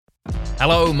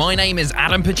Hello, my name is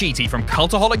Adam Pacitti from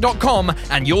Cultaholic.com,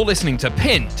 and you're listening to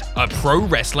Pinned, a pro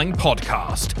wrestling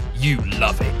podcast. You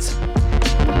love it.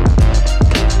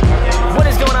 What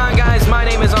is going on, guys? My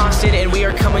name is Austin, and we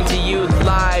are coming to you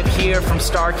live here from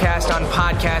StarCast on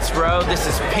Podcast Row. This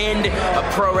is Pinned, a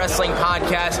pro wrestling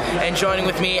podcast, and joining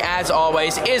with me, as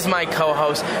always, is my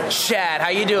co-host, Chad. How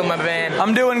you doing, my man?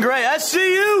 I'm doing great.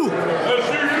 SCU!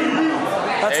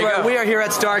 That's right. We are here at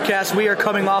StarCast. We are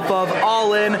coming off of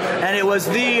All In, and it was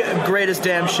the greatest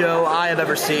damn show I have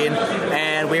ever seen.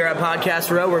 And we are at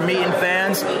Podcast Row. We're meeting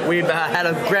fans. We've had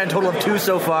a grand total of 2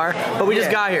 so far, but we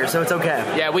just got here, so it's okay.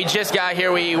 Yeah, we just got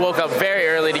here. We woke up very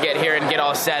early to get here and get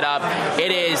all set up.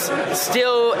 It is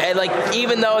still,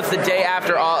 even though it's the day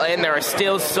after All In, there are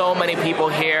still so many people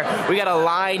here. We got a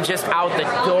line just out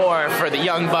the door for the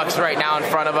Young Bucks right now in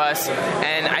front of us.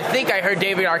 And I think I heard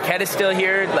David Arquette is still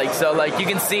here. You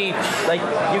can see, you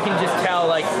can just tell,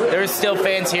 there's still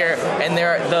fans here, and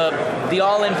the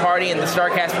All-In party and the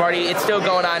StarCast party, it's still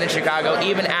going on in Chicago,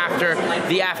 even after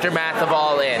the aftermath of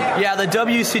All In. Yeah, the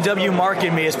WCW mark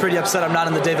in me is pretty upset I'm not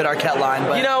in the David Arquette line.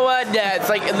 But you know what? Yeah, it's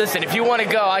listen, if you want to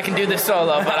go, I can do this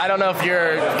solo, but I don't know if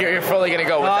you're fully going to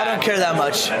go with that. I don't care that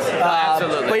much.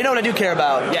 Absolutely. But you know what I do care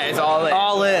about? Yeah, it's All In.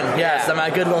 All In, yes. Yeah. My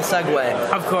good little segue.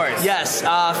 Of course. Yes,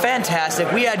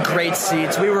 fantastic. We had great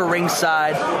seats. We were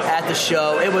ringside at the show.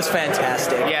 It was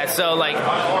fantastic. Yeah, so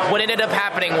what ended up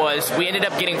happening was we ended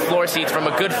up getting floor seats from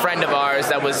a good friend of ours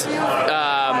that was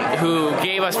who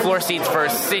gave us floor seats for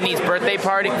Sydney's birthday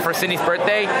party,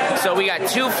 so we got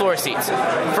 2 floor seats.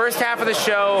 First half of the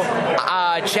show,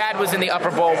 Chad was in the upper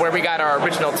bowl where we got our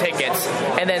original tickets,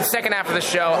 and then second half of the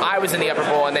show, I was in the upper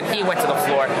bowl, and then he went to the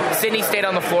floor. Sydney stayed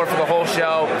on the floor for the whole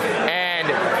show, and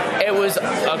it was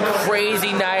a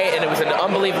crazy night, and it was an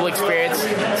unbelievable experience,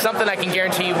 something I can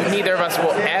guarantee you neither of us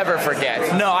will ever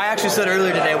forget. No, I actually said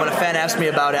earlier today when a fan asked me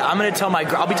about it, I'll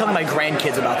be telling my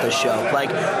grandkids about this show.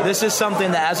 This is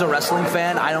something that as a wrestling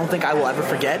fan, I don't think I will ever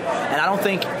forget, and I don't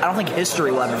think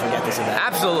history will ever forget this event.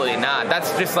 Absolutely not.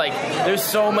 That's just there's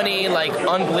so many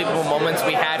unbelievable moments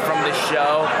we had from this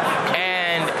show,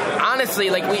 and honestly,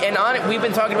 we've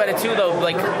been talking about it too, though.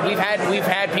 We've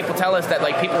had people tell us that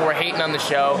people were hating on the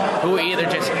show, who were either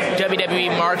just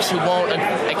WWE marks who won't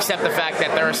accept the fact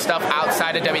that there is stuff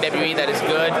outside of WWE that is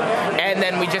good, and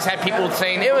then we just had people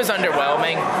saying it was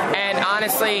underwhelming. And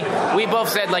honestly, we both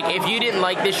said if you didn't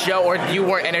like this show or you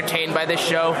weren't entertained by this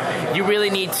show, you really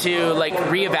need to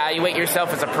reevaluate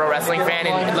yourself as a pro wrestling fan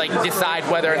and decide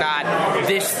whether or not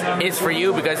this is for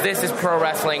you, because this is pro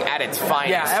wrestling at its finest.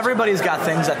 Yeah, everybody's got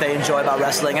things that they enjoy about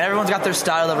wrestling, and everyone's got their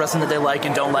style of wrestling that they like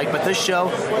and don't like, but this show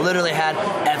literally had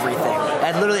everything. It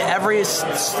had literally every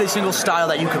single style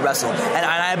that you could wrestle. And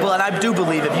I do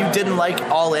believe if you didn't like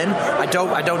All In, I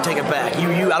don't take it back.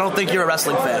 I don't think you're a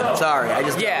wrestling fan. Sorry.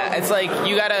 Yeah, it's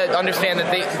you gotta understand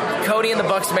that Cody and the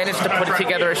Bucks managed to put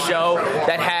together a show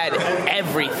that had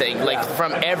everything,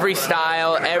 from every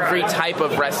style, every type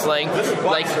of wrestling,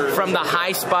 from the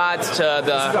high spots to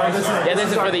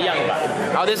this is for the young.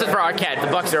 Oh, this is for Arquette. The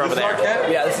Bucks are over there.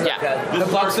 Yeah, this is Arquette.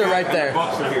 The Bucks are right there.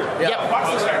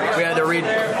 Yep. We had to read.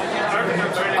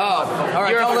 Oh, all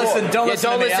right. Don't listen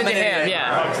to him.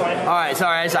 Yeah. All right.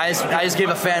 Sorry. I just gave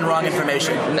a fan wrong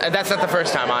information. That's not the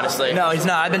first time, honestly. No, he's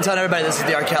not. I've been telling everybody this is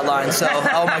the Arquette line. So,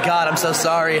 oh my God, I'm so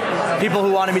sorry. People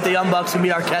who want to meet the Young Bucks who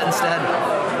meet Arquette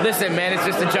instead. Listen, man, it's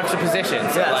just a juxtaposition.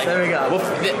 So yes, there we go.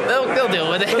 They'll deal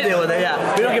with it. They'll deal with it.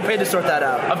 Yeah. We don't get paid to sort that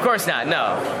out. Of course not.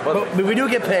 No. But we do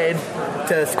get paid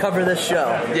to cover this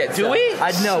show. Yeah. Do we?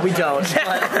 No, we don't.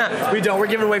 We don't. We're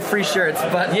giving away free shirts.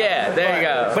 But yeah, there you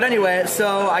go. But anyway,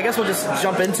 so I guess we'll just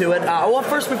jump into it.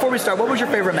 First, before we start, what was your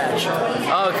favorite match?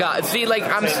 Oh God! See,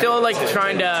 I'm still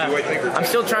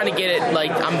trying to get it.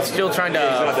 I'm still trying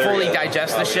to fully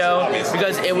digest the show,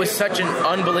 because it was such an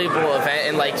unbelievable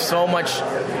event, and so much.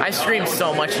 I streamed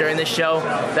so much during this show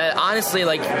that honestly,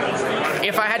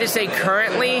 if I had to say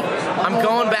currently, I'm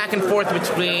going back and forth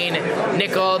between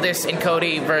Nick Aldis and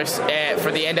Cody versus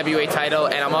for the NWA title,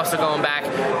 and I'm also going back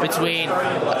between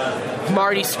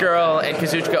Marty Scurll and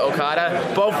Kazuchika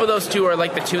Okada. Both of those two are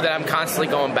the two that I'm constantly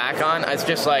going back on. It's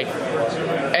just I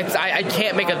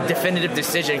can't make a definitive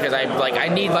decision, because I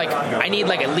need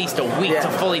at least a week to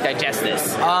fully digest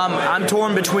this. I'm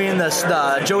torn between the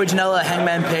Joey Janela,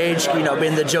 Hangman Page,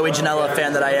 being the Joey Janela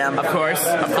fan that I am. Of course.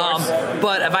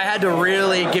 But if I had to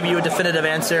really give you a definitive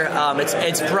answer,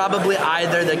 it's probably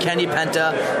either the Kenny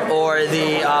Penta or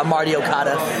the Marty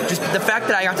Okada. Just the fact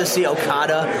that I got to see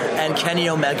Okada and Kenny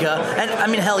Omega, and I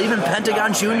mean, hell, even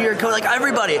Pentagon Jr.,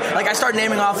 everybody. I started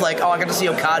naming off I got to see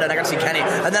Okada and I got to see Kenny,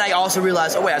 and then I also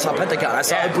realized, way. I saw Pentagon. I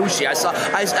saw Ibushi.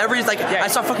 I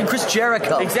saw fucking Chris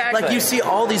Jericho. Exactly. Like, you see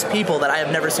all these people that I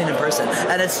have never seen in person,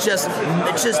 and it's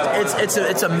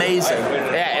amazing.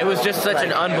 Yeah, it was just such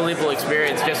an unbelievable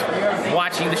experience, just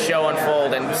watching the show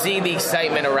unfold and seeing the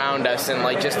excitement around us, and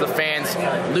like just the fans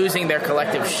losing their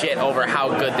collective shit over how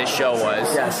good this show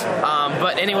was. Yes.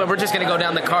 But anyway, we're just going to go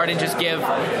down the card and just give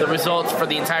the results for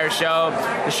the entire show.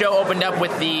 The show opened up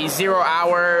with the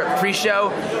 0-hour pre-show,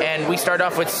 and we start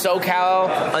off with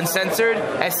SoCal Uncensored,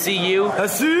 SCU.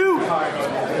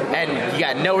 And you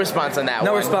got no response on that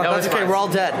No one. response. That's okay. We're all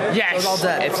dead. Yes. We're all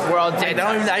dead. We're all dead.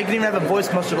 I can even have a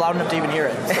voice most loud enough to even hear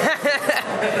it.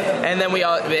 And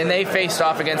then they faced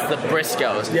off against the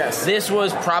Briscoes. Yes. This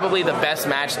was probably the best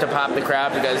match to pop the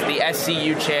crowd because the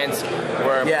SCU chants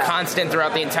were constant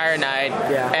throughout the entire night.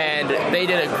 Yeah. And they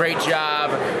did a great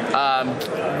job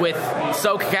with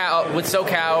SoCal, with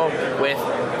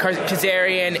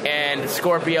Kazarian and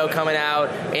Scorpio coming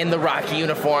out in the Rocky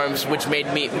uniforms, which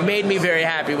made me very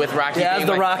happy with Rocky. Yeah, as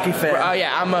the Rocky fan. Oh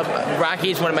yeah,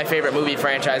 Rocky is one of my favorite movie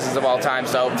franchises of all time.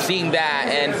 So seeing that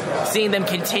and seeing them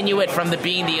continue it from the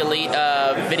Being the Elite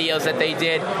videos that they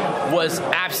did was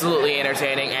absolutely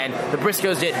entertaining. And the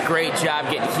Briscoes did a great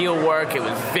job getting heel work. It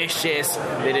was vicious.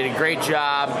 They did a great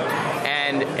job.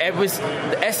 And the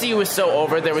SCU was so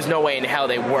over, there was no way in hell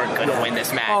they weren't going to win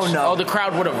this match. Oh, no. Oh, the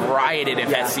crowd would have rioted if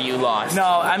SCU lost. No,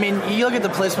 I mean, you look at the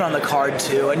placement on the card,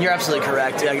 too, and you're absolutely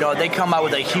correct. You know, they come out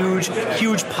with a huge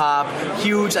pop,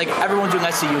 like, everyone's doing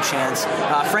SCU chants.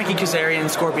 Frankie Kazarian,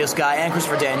 Scorpio Sky, and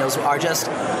Christopher Daniels are just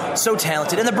so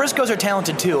talented. And the Briscoes are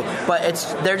talented, too, but the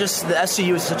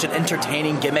SCU is such an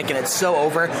entertaining gimmick, and it's so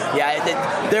over.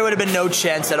 Yeah, there would have been no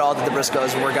chance at all that the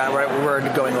Briscoes were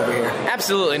going over here.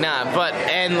 Absolutely not. But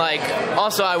and like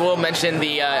also I will mention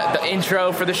the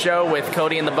intro for the show with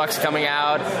Cody and the Bucks coming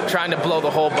out trying to blow the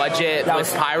whole budget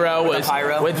with pyro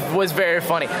was very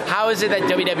funny. How is it that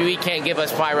WWE can't give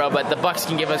us pyro but the Bucks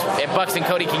and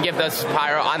Cody can give us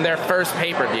pyro on their first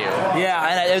pay-per-view?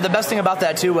 Yeah, and the best thing about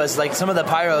that too was like some of the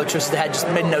pyro tricks that had just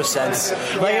made no sense.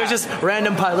 Like it was just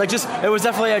random pyro. Like it was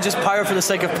definitely just pyro for the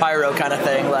sake of pyro kind of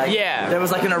thing. Like there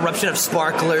was like an eruption of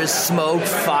sparklers, smoke,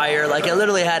 fire. Like it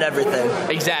literally had everything.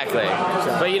 Exactly.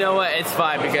 But you know what? It's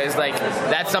fine because like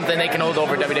that's something they can hold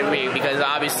over WWE because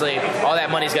obviously all that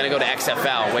money's going to go to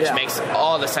XFL, which makes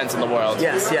all the sense in the world.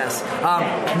 Yes.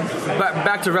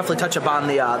 Back to roughly touch upon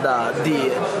the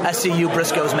SCU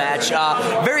Briscoes match.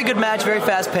 Very good match, very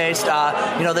fast paced.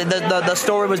 The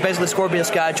story was basically Scorpio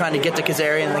Sky trying to get to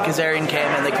Kazarian, and the Kazarian came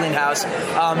and they cleaned house.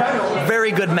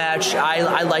 Very good match.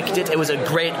 I liked it. It was a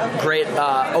great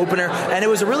opener, and it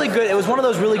was one of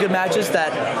those really good matches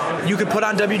that you could put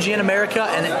on WGN America,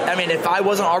 and I mean, if I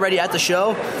wasn't already at the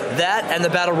show, that and the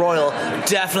Battle Royal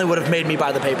definitely would have made me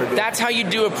buy the pay-per-view. That's how you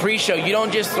do a pre-show. You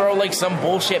don't just throw like some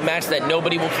bullshit match that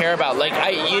nobody will care about. Like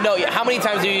how many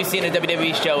times have you seen a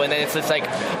WWE show and then it's just like,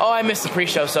 oh, I missed the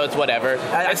pre-show, so it's whatever.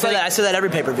 I say that every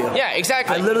pay-per-view. Yeah,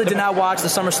 exactly. I literally did not watch the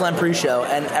SummerSlam pre-show,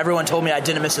 and everyone told me I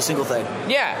didn't miss a single thing.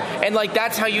 Yeah, and like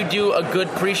that's how you do a good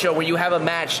pre-show where you have a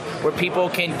match where people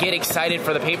can get excited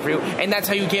for the pay-per-view, and that's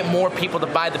how you get more people to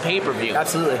buy the pay-per-view.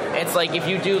 Absolutely. It's like if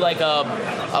you do like a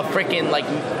freaking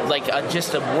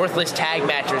just a worthless tag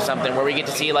match or something where we get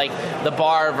to see like the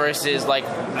Bar versus like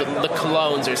the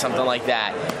Clones or something like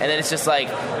that, and then it's just like,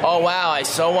 oh wow, I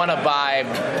so want to buy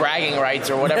bragging rights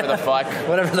or whatever the fuck.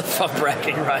 Whatever the fuck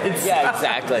bragging rights. Yeah,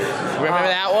 exactly. Remember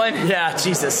that one? Yeah,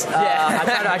 Jesus.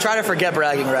 I try to forget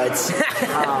bragging rights.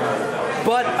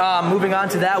 But moving on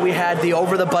to that, we had the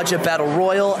Over the Budget Battle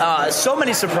Royal. So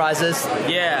many surprises.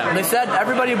 Yeah. They said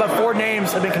everybody but 4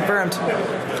 names have been confirmed.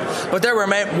 But there were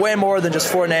way more than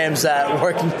just 4 names that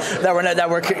were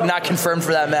not confirmed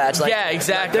for that match. Like, yeah,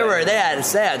 exactly. They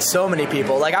had so many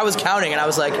people. Like I was counting and I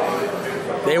was like,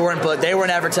 they weren't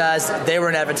advertised. There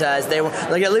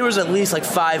was at least like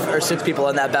 5 or 6 people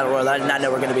in that battle royal that I did not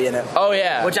know were going to be in it. Oh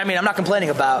yeah. Which I mean, I'm not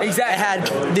complaining about.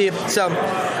 Exactly.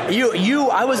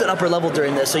 I was at upper level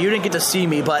during this, so you didn't get to see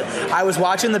me, but I was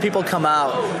watching the people come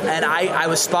out, and I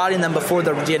was spotting them before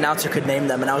the announcer could name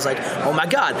them, and I was like, oh my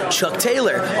god, Chuck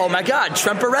Taylor. Oh my god,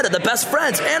 Trent Beretta, the Best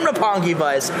Friends, and Roppongi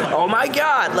Vice. Oh my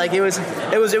god, like it was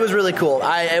really cool.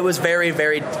 It was very,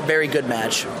 very, very good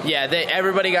match. Yeah,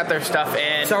 everybody got their stuff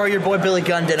in. Sorry, your boy Billy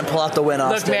Gunn didn't pull out the win.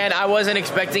 Austin. Look, man, I wasn't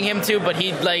expecting him to, but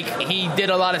he did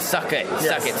a lot of suck it.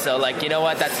 So like, you know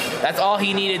what? That's all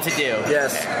he needed to do.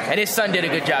 Yes. And his son did a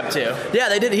good job too. Yeah,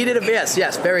 they did. He did it.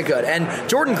 Yes, very good. And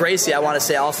Jordan Gracie, I want to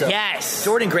say also. Yes.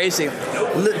 Jordan Gracie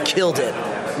killed it.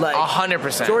 Like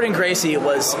 100%. Jordynne Gracie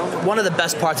was one of the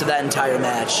best parts of that entire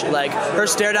match. Like her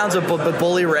stare downs with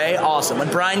Bully Ray, awesome. When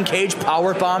Brian Cage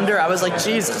power bombed her, I was like,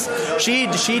 Jesus, she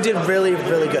did really,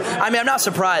 really good. I mean, I'm not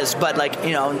surprised, but like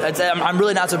I'm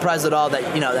really not surprised at all that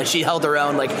that she held her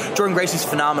own. Like Jordynne Gracie's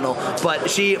phenomenal, but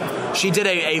she did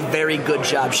a very good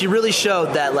job. She really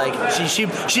showed that like she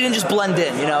didn't just blend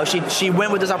in. She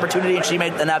went with this opportunity and she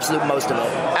made an absolute most of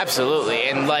it. Absolutely,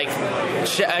 and like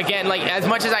again, like as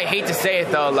much as I hate to say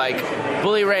it though, like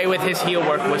Bully Ray with his heel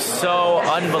work was so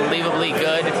unbelievably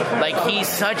good. Like he's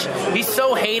so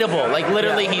hateable. Like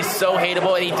literally, he's so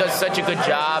hateable, and he does such a good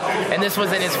job. And this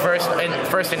wasn't his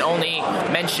first and only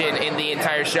mention in the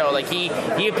entire show. Like he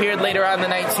appeared later on in the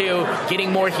night too,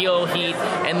 getting more heel heat,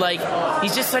 and like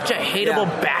he's just such a hateable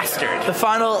bastard. The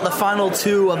final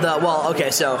two of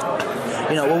so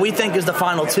what we think is the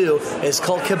final two is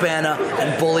Colt Cabana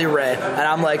and Bully Ray, and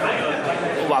I'm like,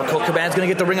 wow, Colt Cabana's going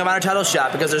to get the Ring of Honor title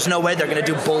shot because there's no way they're going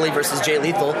to do Bully versus Jay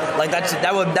Lethal. Like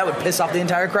that would piss off the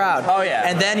entire crowd. Oh yeah.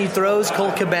 And then he throws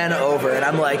Colt Cabana over, and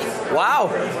I'm like, wow,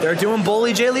 they're doing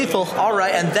Bully Jay Lethal. All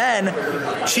right. And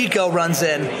then Chico runs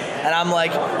in, and I'm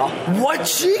like, what,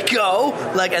 Chico?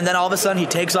 Like, and then all of a sudden he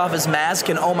takes off his mask,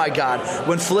 and oh my God,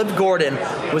 when Flip Gordon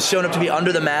was shown up to be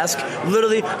under the mask,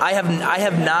 literally, I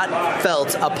have not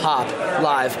felt a pop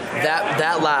live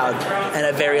that loud in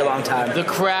a very long time. The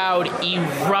crowd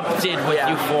erupted with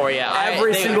euphoria.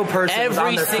 Every single person.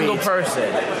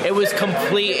 It was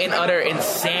complete and utter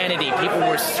insanity. People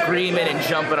were screaming and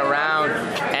jumping around,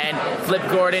 and Flip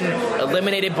Gordon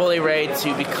eliminated Bully Ray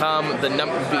to become the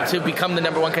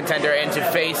number one contender and to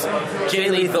face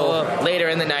Jay Lethal later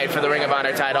in the night for the Ring of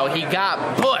Honor title. He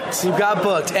got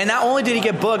booked. And not only did he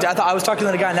get booked, I was talking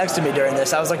to the guy next to me during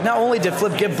this. I was like, not only did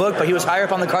Flip get booked, but he was higher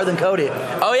up on the card than Cody.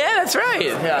 Oh yeah, that's right.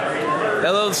 Yeah,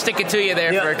 a little stick it to you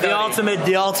there for Cody.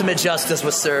 The ultimate justice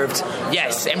was served.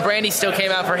 Yes, and Brandy still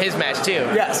came out for his match too.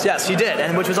 Yes, she did,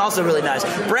 and which was also really nice.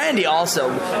 Brandy also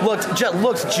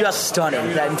looked just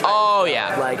stunning. Oh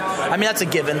yeah, like I mean that's a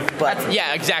given, but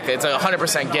yeah, exactly, it's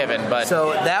 100% given. But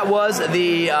so that was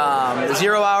the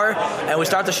 0 hour, and we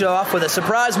start the show off with a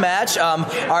surprise match.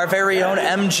 Our very own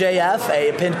MJF,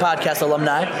 a Pinned Podcast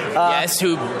alumni, yes,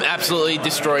 who absolutely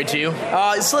destroyed you.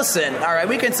 Listen, all right,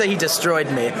 we can say he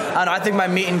destroyed me. I think my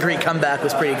meet and greet comeback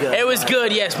was pretty good. It was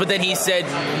good, yes, but then he said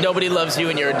nobody loves you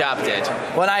and you're adopted.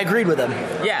 Well, I agreed with him.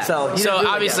 Yeah. So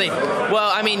obviously,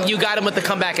 well, I mean, you got him with the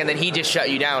comeback, and then he just shut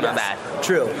you down on that.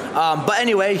 True. But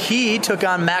anyway, he took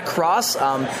on Matt Cross.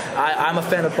 I'm a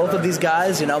fan of both of these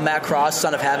guys. Matt Cross,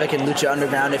 Son of Havoc, and Lucha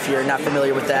Underground. If you're not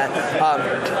familiar with that,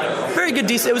 very good,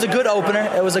 decent. It was a good opener.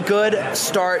 It was a good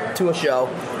start to a show.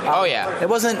 Oh yeah. It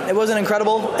wasn't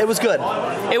incredible. It was good.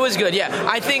 It was good. Yeah.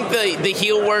 I think the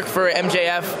heel work for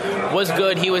MJF was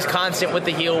good. He was constant with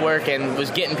the heel work and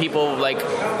was getting people like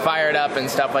fired up and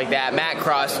stuff like that. Matt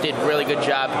Cross did a really good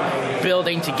job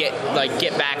building to get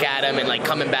back at him and like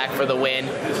coming back for the win.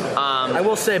 I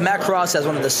will say Matt Cross has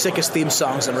one of the sickest theme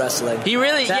songs in wrestling. He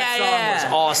really, that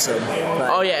song was awesome.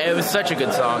 Oh yeah, it was such a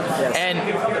good song. Yes.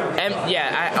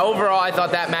 And overall, I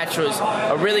thought that match was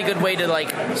a really good way to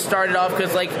like start it off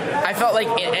because like I felt like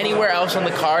anywhere else on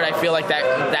the card, I feel like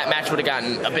that match would have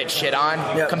gotten a bit shit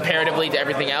on comparatively to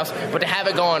everything else. But to have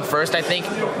it go on first, I think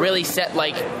really set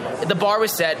like the bar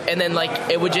was set, and then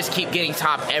like it would just keep getting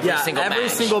topped every single match. Every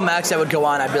single match that would go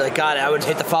on, I'd be like, God, I would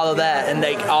hate to follow that, and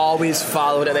they always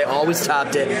followed it. They always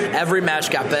topped it. Every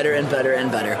match got better and better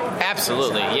and better.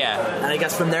 Absolutely, yeah. And I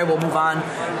guess from there we'll move on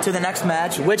to the next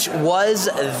match, which was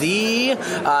the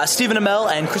Stephen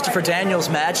Amell and Christopher Daniels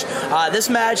match. This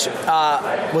match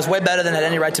was way better than it had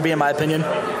any right to be, in my opinion.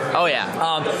 Oh yeah.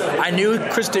 I knew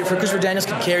Christopher Daniels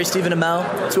could carry Stephen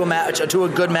Amell to a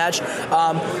good match,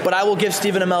 but I will give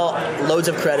Stephen Amell loads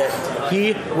of credit.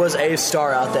 He was a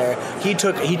star out there. He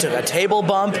took a table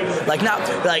bump,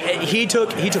 he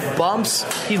took bumps.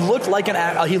 He looked like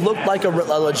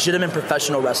a legitimate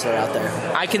professional wrestler out there.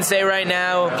 I can say right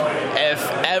now, if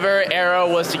ever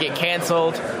Arrow was to get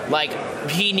canceled, like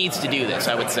he needs to do this.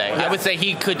 I would say. Yeah. I would say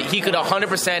he could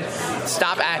 100%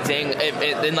 stop acting,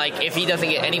 and like if he doesn't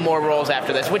get any more roles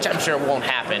after this, which I'm sure won't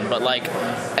happen. But like,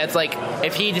 it's like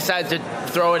if he decides to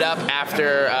throw it up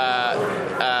after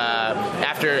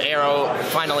Arrow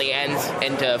finally ends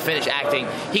and to finish acting,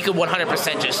 he could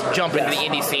 100% just jump into the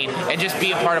indie scene and just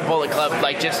be a part of Bullet Club,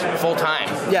 like just full time.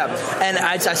 Yeah, and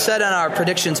I said on our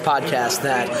predictions podcast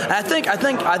that I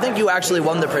think you actually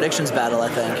won the predictions battle. I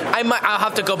think I'll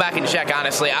have to go back and check.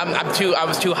 Honestly, I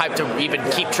was too hyped to even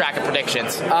keep track of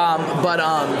predictions. But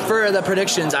for the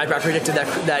predictions, I predicted that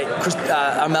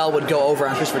Amell would go over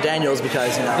on Christopher Daniels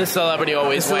because the celebrity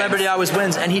always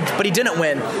wins, but he didn't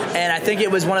win, and I think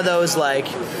it was one of those like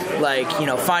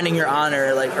finding your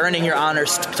honor, like earning your honor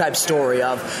type story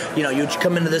of, you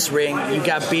come into this ring, you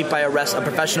got beat by a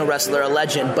professional wrestler, a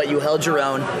legend, but you held your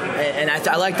own, and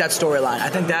I like that storyline. I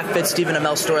think that fits Stephen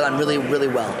Amell's storyline really, really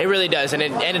well. It really does, and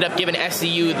it ended up giving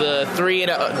SCU the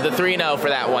 3-0 for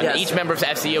that one. Yes. Each member of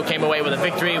SCU came away with a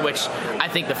victory, which I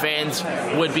think the fans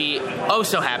would be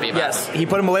so happy about. Yes, he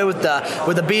put him away with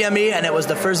the BME, and it was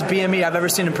the first BME I've ever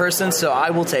seen in person, so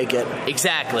I will take it.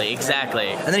 Exactly.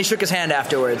 And then he shook his hand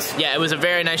afterwards. Yeah, it was a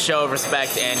very nice show of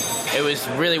respect, and it was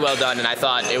really well done, and I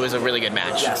thought it was a really good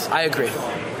match. Yes, I agree.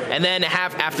 And then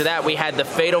after that, we had the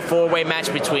fatal 4-way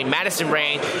match between Madison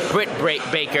Rayne, Britt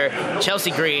Baker,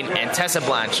 Chelsea Green, and Tessa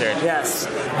Blanchard. Yes.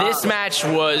 This match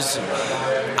was...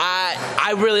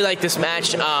 I really like this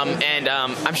match, and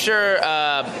I'm sure...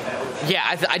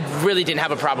 I really didn't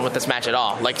have a problem with this match at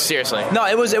all. Like, seriously. No,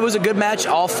 it was a good match.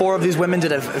 All 4 of these women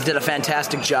did a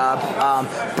fantastic job.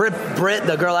 Britt,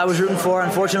 the girl I was rooting for,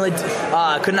 unfortunately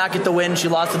could not get the win. She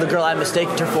lost to the girl I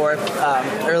mistaken her for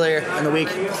earlier in the week.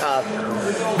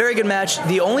 Very good match.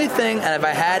 The only thing,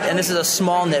 and this is a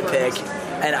small nitpick,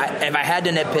 if I had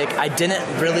to nitpick, I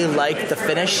didn't really like the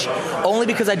finish, only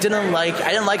because I didn't like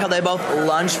how they both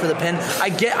lunged for the pin. I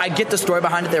get the story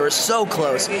behind it; they were so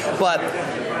close, but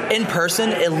in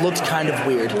person, it looked kind of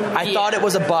weird. I thought it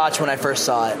was a botch when I first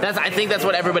saw it. I think that's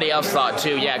what everybody else thought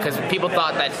too. Yeah, because people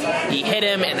thought that he hit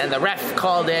him, and then the ref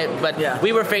called it. But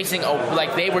we were facing,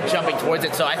 they were jumping towards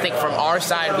it. So I think from our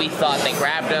side, we thought they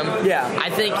grabbed him. Yeah. I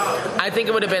think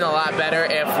it would have been a lot better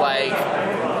if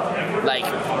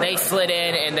they slid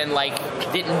in and then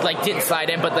didn't slide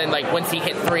in, but then once he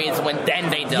hit 3 is when then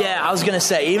they don't. Yeah, I was gonna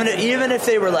say even if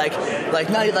they were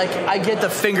I get the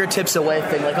fingertips away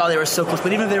thing, they were so close,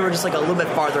 but even if they were just a little bit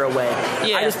farther away,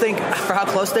 I just think for how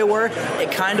close they were,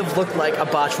 it kind of looked like a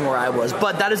botch from where I was.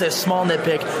 But that is a small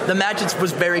nitpick. The match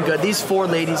was very good. These 4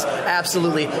 ladies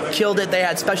absolutely killed it. They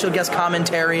had special guest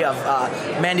commentary of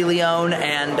Mandy Leone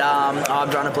and I'm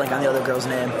drawing a blank on the other girl's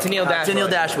name. Tenille Dashwood. Tenille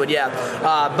Dashwood, yeah.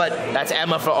 But that's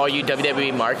Emma for all you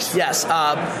WWE marks. Yes.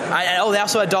 They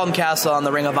also had Dalton Castle on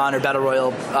the Ring of Honor Battle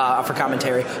Royal for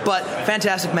commentary. But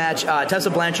fantastic match. Tessa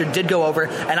Blanchard did go over,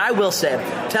 and I will say,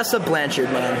 Tessa Blanchard,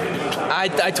 man.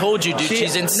 I told you, dude.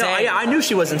 She's insane. No, I knew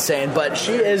she was insane, but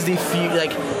she is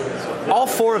all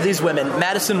 4 of these women.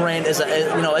 Madison Rayne is a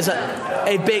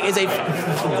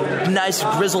nice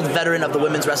grizzled veteran of the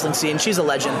women's wrestling scene. She's a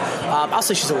legend. I'll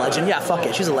say she's a legend. Yeah, fuck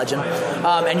it, she's a legend.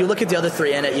 And you look at the other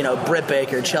 3 in it. Britt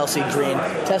Baker, Chelsea Green,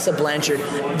 Tessa Blanchard.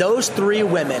 Those 3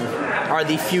 women are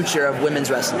the future of women's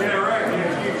wrestling.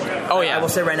 Oh yeah, I will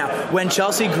say right now, when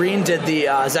Chelsea Green did the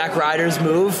Zack Ryder's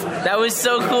move, that was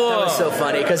so cool. That was so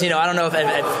funny because I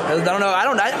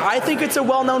think it's a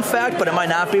well-known fact, but it might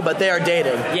not be. But they are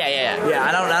dating. Yeah.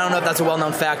 I don't know if that's a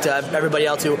well-known fact to everybody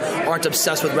else who aren't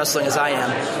obsessed with wrestling as I am.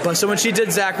 But so when she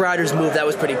did Zack Ryder's move, that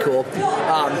was pretty cool.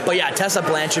 But yeah, Tessa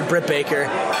Blanchard, Britt Baker.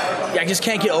 I just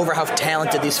can't get over how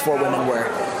talented these 4 women were.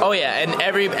 Oh yeah, and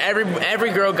every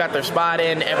girl got their spot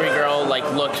in. Every girl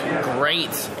looked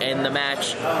great in the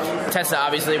match. Tessa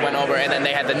obviously went over, and then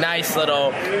they had the nice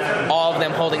little, all of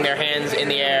them holding their hands in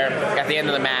the air at the end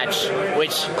of the match,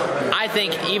 which I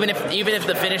think even if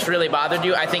the finish really bothered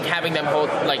you, I think having them hold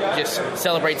just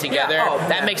celebrate together,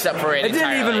 that makes up for it. It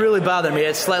didn't even really bother me.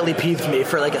 It slightly peeved me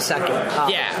for a second.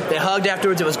 They hugged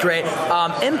afterwards. It was great.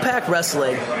 Impact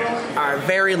Wrestling are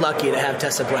very lucky to have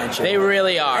Tessa Blanchard. They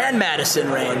really are. And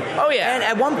Madison Rayne. Oh yeah. And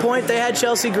at one point they had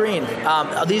Chelsea Green.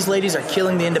 These ladies are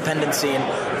killing the independent scene,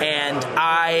 and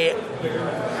I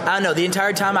don't know, the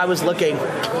entire time I was looking,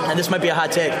 and this might be a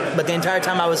hot take, but the entire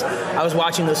time I was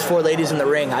watching those 4 ladies in the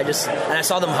ring, and I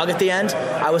saw them hug at the end,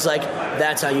 I was like,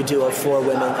 that's how you do a 4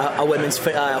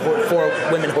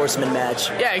 women horseman match.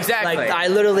 Yeah, exactly. I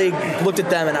literally looked at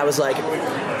them and I was like,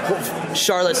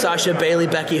 Charlotte, Sasha, Bayley,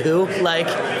 Becky, who?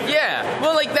 Yeah.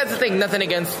 Well, that's the thing. Nothing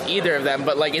against either of them,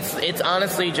 but it's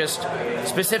honestly just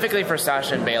specifically for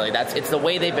Sasha and Bayley. It's the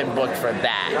way they've been booked for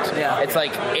that. Yeah. It's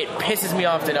it pisses me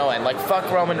off to no end.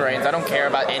 Fuck Roman Reigns. I don't care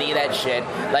about any of that shit.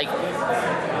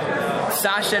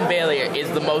 Sasha and Bayley is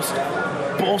the most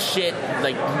bullshit,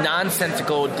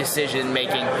 nonsensical decision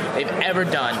making they've ever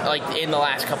done, in the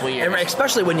last couple of years. And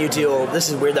especially when you do, this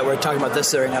is weird that we're talking about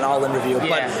this during an All-In review,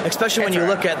 but especially when you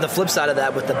look at the flip side of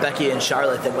that with the Becky and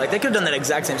Charlotte thing, they could have done that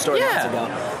exact same story months ago.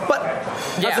 But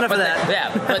that's enough of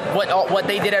that. But what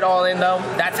they did at All-In though,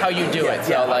 that's how you do it.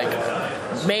 So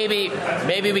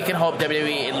maybe we can hope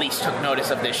WWE at least took notice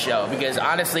of this show, because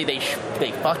honestly they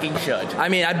fucking should. I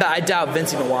mean, I doubt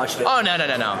Vince even watched it. Oh no.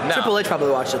 Triple H probably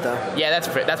watched it though. Yeah,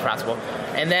 that's possible.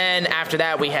 And then after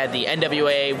that we had the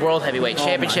NWA World Heavyweight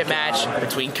Championship match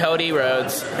between Cody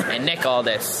Rhodes and Nick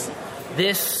Aldis.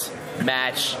 This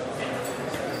match.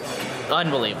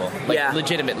 Unbelievable.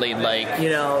 Legitimately,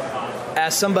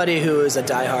 as somebody who is a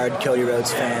diehard Cody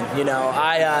Rhodes fan,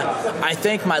 I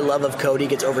think my love of Cody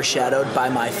gets overshadowed by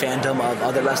my fandom of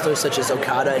other wrestlers such as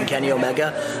Okada and Kenny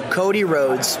Omega. Cody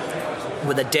Rhodes,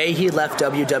 with the day he left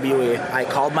WWE, I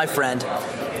called my friend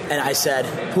and I said,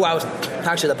 the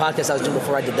podcast I was doing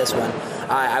before I did this one,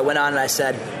 I went on and I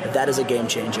said, that is a game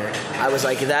changer. I was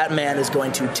like, that man is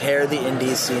going to tear the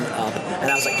indies scene up. And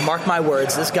I was like, mark my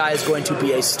words, this guy is going to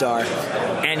be a star.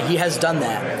 And he has done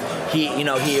that. He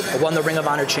won the Ring of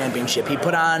Honor Championship. He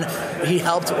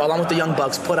helped, along with the Young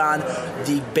Bucks, put on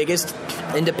the biggest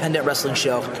independent wrestling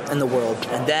show in the world.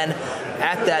 And then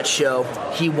at that show,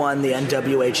 he won the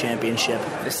NWA Championship.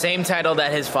 The same title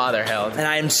that his father held. And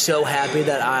I am so happy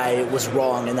that I was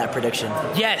wrong in that prediction.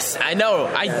 Yes, I know.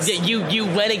 Yes. You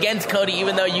went against Cody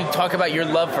even though you talk about your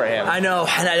love for him. I know.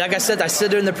 And like I said, I said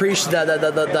during the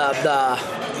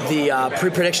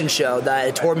pre-prediction show that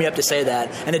it tore me up to say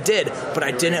that, and it did, but I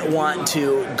didn't want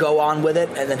to go on with it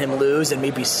and then him lose and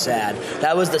me be sad.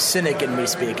 That was the cynic in me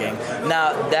speaking.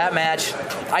 Now, that match,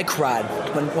 I cried.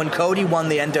 When Cody won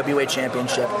the NWA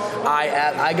Championship,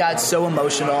 I got so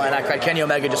emotional, and I cried. Kenny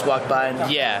Omega just walked by, and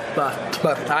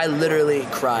but I literally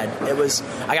cried.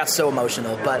 I got so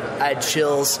emotional, but I had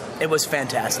chills. It was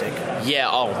fantastic. Yeah,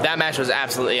 that match was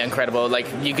absolutely incredible. Like,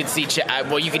 you could see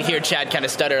you could hear Chad kind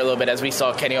of stutter a little bit as we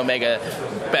saw Kenny Omega,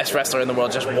 best wrestler in the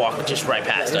world, just walk right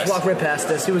past us. Just walk right past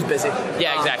us. He was busy.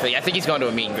 Yeah, exactly. I think he's going to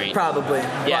a meet and greet. Probably.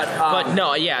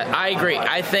 Yeah, I agree.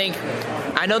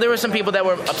 I know there were some people that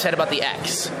were upset about the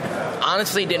X.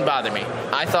 Honestly, it didn't bother me.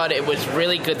 I thought it was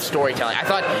really good storytelling. I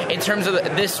thought in terms of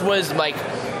this was like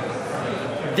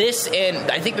this,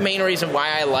 and I think the main reason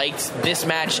why I liked this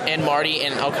match and Marty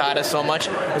and Okada so much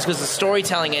was because the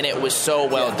storytelling in it was so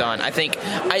well done. I think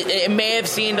it may have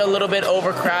seemed a little bit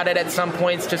overcrowded at some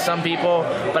points to some people,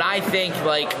 but I think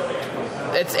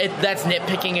that's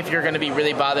nitpicking if you're going to be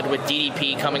really bothered with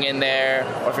DDP coming in there,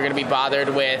 or if you're going to be bothered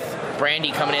with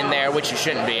Brandy coming in there, which you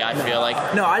shouldn't be, I feel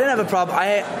like. No, I didn't have a problem.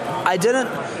 I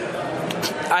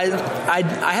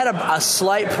had a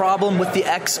slight problem with the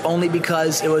X only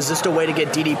because it was just a way to get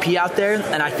DDP out there,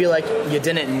 and I feel like you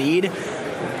didn't need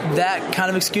that kind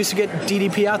of excuse to get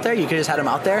DDP out there. You could just had him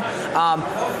out there.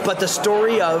 But the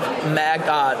story of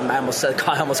I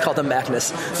almost called him Magnus.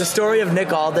 The story of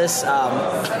Nick Aldis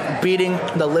beating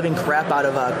the living crap out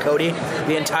of Cody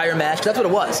the entire match. 'Cause that's what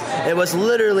it was. It was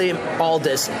literally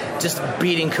Aldis just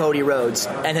beating Cody Rhodes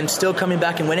and him still coming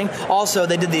back and winning. Also,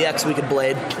 they did the X we could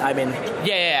blade. I mean,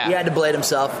 yeah. He had to blade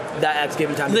himself. That X gave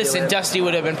him time to do it. Listen, Dusty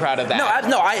would have been proud of that.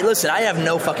 I have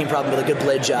no fucking problem with a good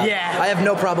blade job. Yeah. I have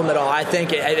no problem at all. I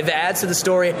think if it adds to the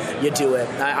story, you do it.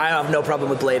 I have no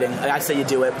problem with blading. I say you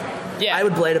do it. Yeah. I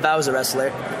would blade if I was a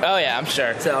wrestler. Oh, yeah, I'm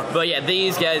sure. But yeah,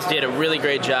 these guys did a really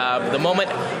great job. The moment,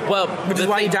 which is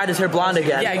why he dyed his hair blonde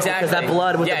again. Yeah, exactly. Because that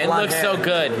blood with the blonde hair. Yeah, it looks so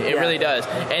good. It really does.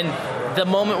 And the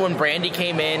moment when Brandy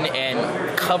came in and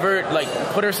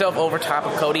put herself over top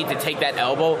of Cody to take that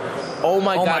elbow, oh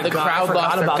my God, the crowd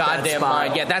lost their goddamn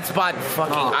mind. Yeah, that spot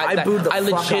fucking... I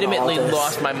legitimately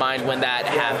lost my mind when that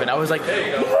happened. I was like,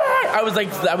 what? I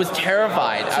was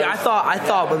terrified. I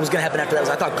thought what was going to happen after that was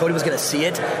I thought Cody was going to see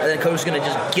it, and then Cody was going to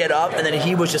just get up, and then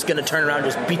he was just going to turn around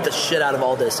and just beat the shit out of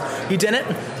all this. He didn't,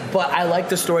 but I like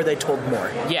the story they told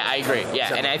more. Yeah, I agree.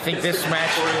 Yeah, and I think this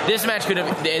match could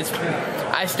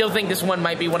have... I still think this one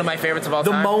might be one of my favorites of all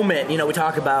time. The moment, we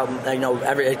talk about,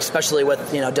 especially with,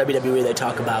 WWE, they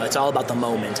talk about, it's all about the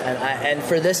moment. And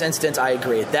for this instance, I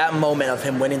agree. That moment of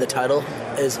him winning the title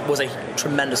was a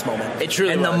tremendous moment. It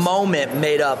truly was. And the moment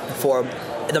made up for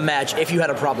the match if you had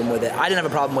a problem with it. I didn't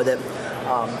have a problem with it.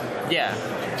 Yeah.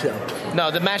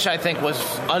 No, the match I think was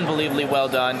unbelievably well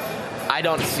done. I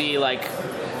don't see,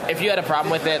 if you had a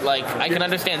problem with it, I can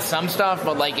understand some stuff,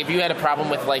 but if you had a problem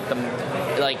with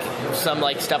some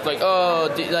stuff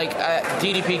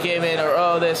DDP came in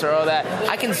or this or that,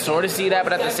 I can sort of see that,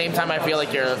 but at the same time I feel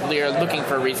like you're looking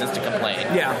for reasons to complain.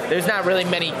 Yeah, there's not really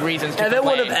many reasons to complain. If it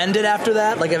would have ended after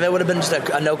that, if it would have been just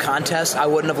a no contest, I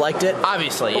wouldn't have liked it.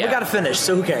 Obviously, but we got to finish,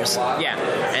 so who cares? Yeah,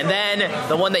 and then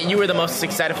the one that you were the most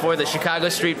excited for, the Chicago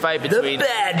Street fight between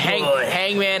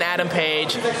Hangman Adam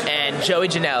Page and Joey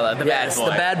Janela, the bad boy.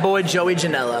 The bad boy Joey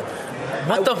Janela.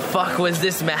 What the fuck was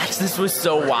this match? This was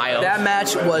so wild. That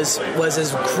match was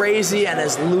as crazy and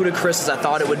as ludicrous as I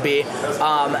thought it would be.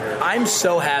 I'm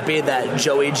so happy that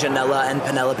Joey Janela and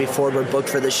Penelope Ford were booked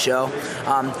for this show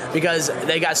because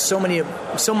they got so many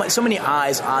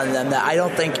eyes on them that I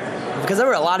don't think, because there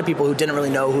were a lot of people who didn't really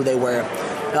know who they were.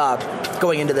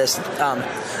 going into this.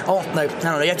 I don't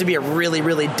know. You have to be a really,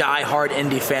 really die-hard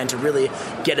indie fan to really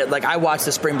get it. Like, I watched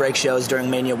the Spring Break shows during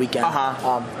Mania weekend.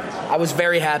 I was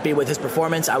very happy with his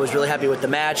performance. I was really happy with the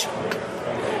match.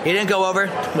 He didn't go over,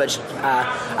 which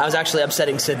I was actually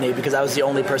upsetting Sydney because I was the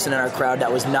only person in our crowd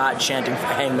that was not chanting for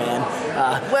Hangman.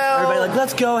 Everybody like,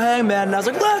 let's go Hangman, and I was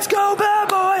like, let's go Bad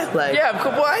Boy. Like, yeah,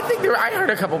 well, I think I heard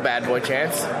a couple Bad Boy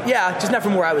chants. Yeah, just not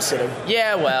from where I was sitting.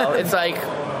 Yeah, well, it's like.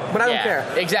 But I don't care.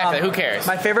 Exactly. Who cares?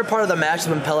 My favorite part of the match is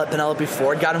when Penelope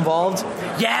Ford got involved.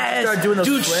 Yes. Started doing those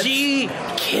dude, flips. She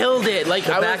killed it. Like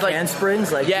the I back was like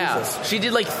handsprings. Like Jesus. She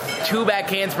did like 2 back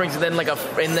handsprings and then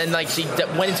she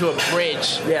went into a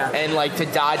bridge. Yeah. And like to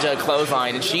dodge a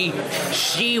clothesline, and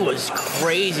she was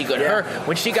crazy good. Yeah.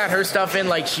 When she got her stuff in,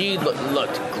 like she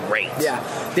looked great. Yeah.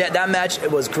 That match,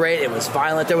 it was great. It was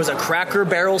violent. There was a Cracker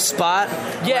Barrel spot.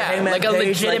 Yeah, like a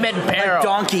legitimate barrel. Like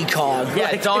Donkey Kong.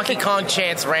 Yeah, Donkey Kong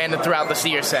chants ran throughout the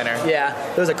Sears Center. Yeah,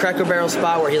 there was a Cracker Barrel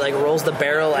spot where he like rolls the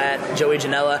barrel at Joey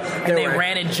Janela. And they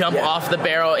ran and jumped off the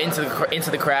barrel into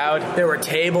the crowd. There were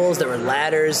tables, there were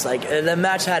ladders. Like the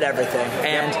match had everything.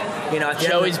 And you know,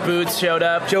 Joey's boots showed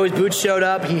up.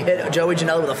 He hit Joey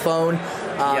Janela with a phone.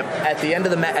 At the end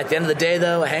of the day,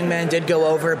 though, Hangman did go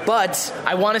over. But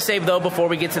I want to say though, before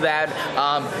we get to that,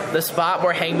 the spot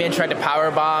where Hangman tried to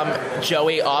powerbomb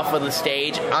Joey off of the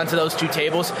stage onto those 2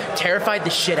 tables terrified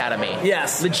the shit out of me.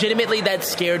 Yes, legitimately, that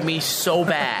scared me so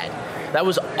bad. That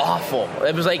was awful.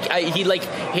 It was like he like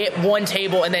hit one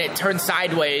table and then it turned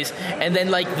sideways, and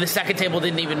then like the second table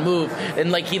didn't even move,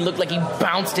 and like he looked like he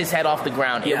bounced his head off the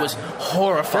ground. Yeah. It was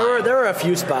horrifying. There were a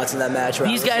few spots in that match where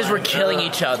these guys were killing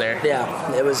each other.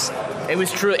 Yeah, it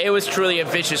was truly a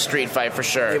vicious street fight for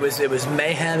sure. It was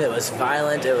mayhem. It was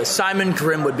violent. It was Simon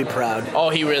Grimm would be proud. Oh,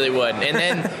 he really would. And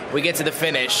then we get to the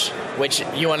finish, which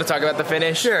you want to talk about the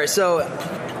finish? Sure. So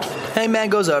Hangman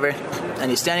goes over and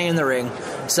he's standing in the ring,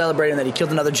 celebrating that he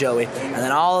killed another Joey, and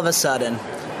then all of a sudden,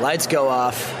 lights go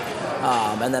off,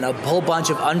 and then a whole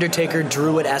bunch of Undertaker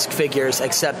Druid-esque figures,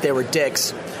 except they were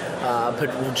dicks,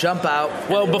 jump out.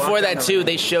 Well, before that too,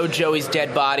 they showed Joey's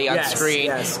dead body on screen,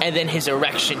 yes. And then his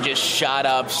erection just shot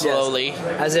up slowly,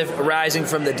 as if rising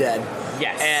from the dead.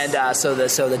 Yes. And so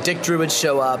the Dick Druids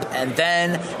show up, and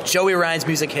then Joey Ryan's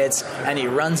music hits, and he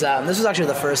runs out. And this was actually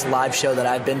the first live show that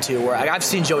I've been to where I've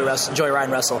seen Joey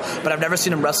Ryan wrestle, but I've never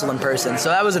seen him wrestle in person. So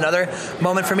that was another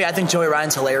moment for me. I think Joey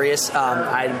Ryan's hilarious.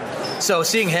 So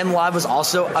seeing him live was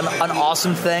also an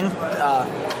awesome thing.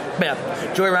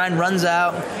 Yeah, Joey Ryan runs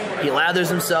out. He lathers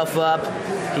himself up.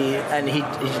 He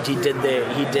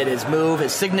did his move,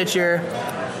 his signature.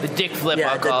 The dick flip,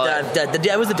 I'll call it.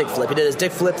 It was the dick flip. He did his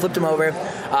dick flip, flipped him over.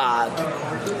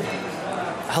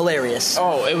 Hilarious.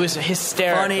 Oh, it was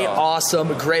hysterical. Funny,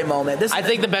 awesome, great moment. I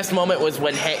think the best moment was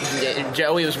when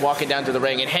Joey was walking down to the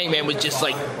ring and Hangman was just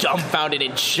like dumbfounded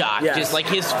in shock. Yes. Just like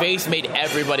his face made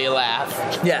everybody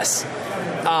laugh. Yes.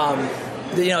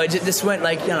 This went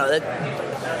like,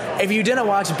 if you didn't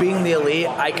watch Being the Elite,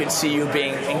 I could see you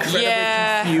being incredibly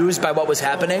confused by what was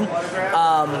happening.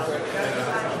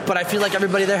 But I feel like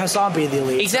everybody there has saw Being the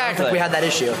Elite. Exactly. So I don't think we had that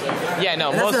issue. Yeah, no.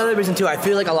 And that's another reason too. I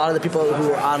feel like a lot of the people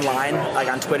who are online, like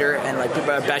on Twitter, and like people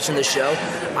are bashing the show,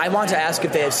 I want to ask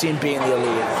if they have seen Being the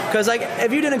Elite. Because like,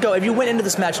 if you went into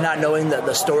this match not knowing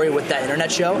the story with that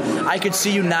internet show, I could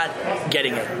see you not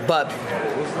getting it. But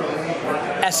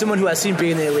as someone who has seen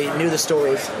Being the Elite, knew the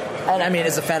stories, and I mean,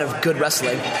 is a fan of good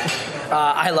wrestling,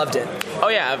 I loved it. Oh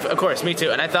yeah, of course, me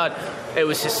too. And I thought it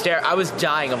was hysterical. I was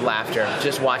dying of laughter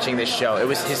just watching this show. It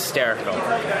was hysterical.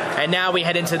 And now we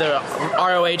head into the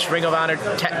ROH Ring of Honor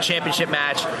Championship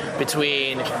match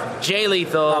between Jay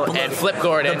Lethal and Flip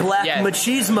Gordon. The Black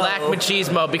Machismo. Black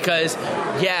Machismo, because,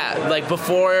 like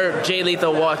before Jay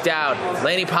Lethal walked out,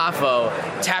 Lanny Poffo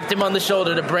tapped him on the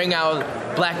shoulder to bring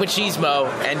out Black Machismo,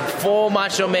 and full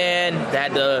Macho Man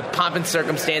had the pomp and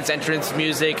circumstance entrance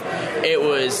music. It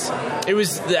was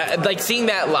like seeing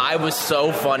that live was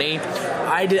so funny.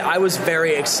 I was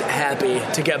very happy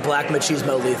to get Black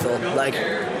Machismo Lethal. Like,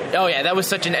 oh yeah, that was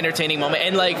such an entertaining moment,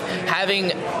 and like having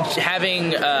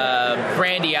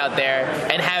Brandy out there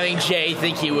and having Jay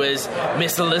think he was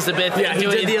Miss Elizabeth. Yeah, he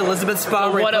did the Elizabeth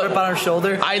spot where he put it on her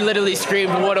shoulder. I literally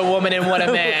screamed, "What a woman and what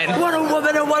a man!" What a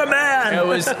woman and what a man! It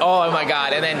was, oh my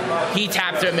god! And then he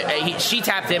tapped him. She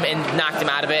tapped him and knocked him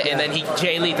out of it. And then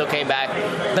Jay Lethal came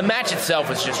back. The match itself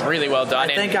was just really well done.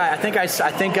 I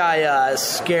think I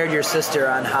scared your sister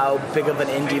on how big of an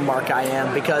indie mark I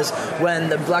am, because when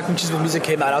the Black Machismo music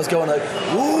came out, I was going like,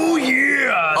 "Ooh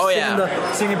yeah!" Oh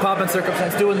yeah, singing Pop and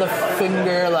Circumstance, doing the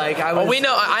finger like I was. Well,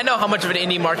 I know how much of an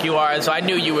indie mark you are, so I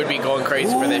knew you would be going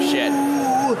crazy for this shit.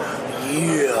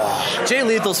 Yeah. Jay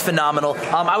Lethal's phenomenal.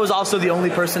 I was also the only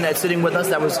person that's sitting with us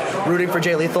that was rooting for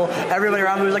Jay Lethal. Everybody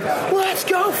around me was like, let's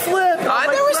go Flip.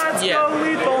 Let's go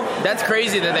Lethal. That's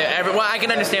crazy that I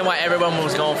can understand why everyone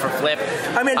was going for Flip.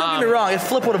 I mean, don't get me wrong. If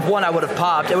Flip would have won, I would have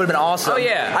popped. It would have been awesome. Oh,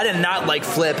 yeah. I did not like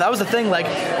Flip. That was the thing. Like,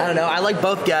 I don't know. I like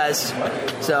both guys.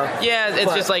 So yeah,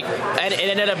 it's just like it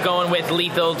ended up going with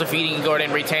Lethal defeating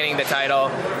Gordon, retaining the title.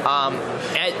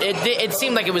 It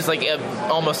seemed like it was like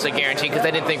almost a guarantee because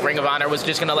I didn't think Ring of Honor was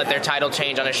just going to let their title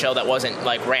change on a show that wasn't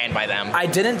like ran by them. I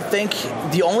didn't think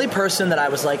the only person that I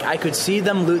was like I could see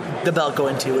them loot the belt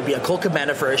going to would be a Colt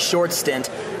Cabana for a short stint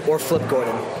or Flip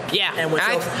Gordon. Yeah, and when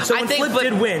Flip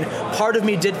did win, part of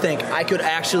me did think I could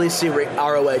actually see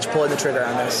ROH pulling the trigger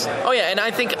on this. Oh yeah, and I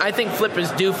think Flip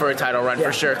is due for a title run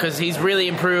for sure because he's really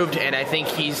improved, and I think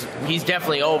he's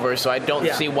definitely over. So I don't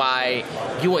see why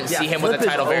you wouldn't see him Flip with a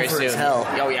title very soon. As hell.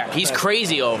 Oh yeah, he's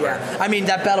crazy over. Yeah. I mean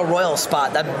that Battle Royal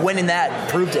spot, that winning that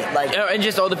proved it. Like, and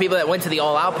just all the people that went to the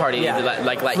All Out party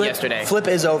like yesterday. Flip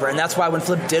is over, and that's why when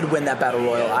Flip did win that Battle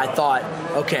Royal, I thought,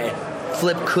 okay,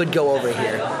 Flip could go over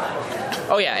here.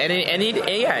 Oh yeah,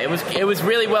 it was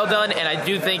really well done, and I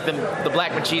do think the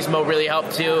Black Machismo really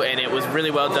helped too, and it was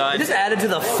really well done. It just added to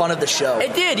the fun of the show.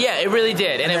 It did, yeah, it really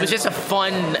did, and it was just a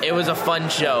fun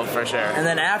show for sure. And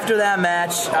then after that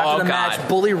match, match,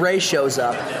 Bully Ray shows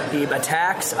up. He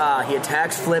attacks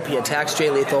Flip, he attacks Jay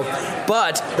Lethal,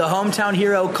 but the hometown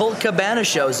hero Colt Cabana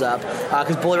shows up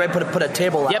because Bully Ray put a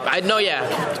table out. Yep, I know,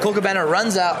 yeah. Colt Cabana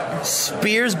runs out,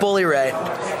 spears Bully Ray,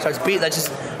 starts beating. That's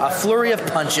just a flurry of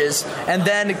punches, and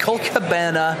then Colt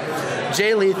Cabana,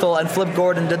 Jay Lethal, and Flip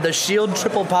Gordon did the Shield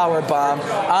triple power bomb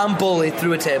on Bully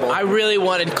through a table. I really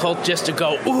wanted Colt just to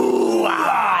go, ooh,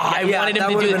 ah. I wanted him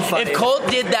to do that. If Colt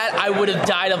did that, I would have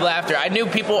died of laughter. I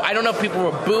don't know if people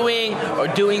were booing or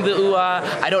doing the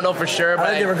ooh-ah. I don't know for sure. But I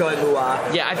think they were going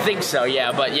ooh-ah. Yeah, I think so,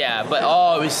 yeah. But it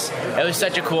was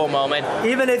such a cool moment.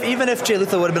 Even if Jay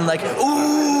Lethal would have been like,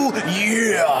 ooh,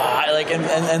 yeah, like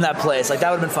in that place, like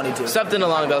that would have been funny too. Something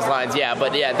along those lines, yeah.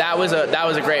 But yeah, that was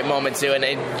a great moment too, and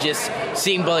just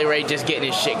seeing Bully Ray just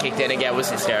getting his shit kicked in again was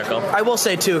hysterical. I will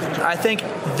say too, I think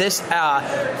this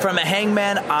from a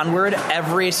Hangman onward,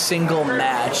 every single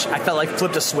match I felt like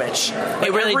flipped a switch.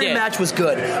 It really every did. Match was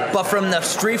good, but from the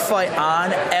street fight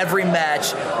on, every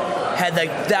match had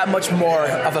like that much more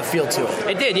of a feel to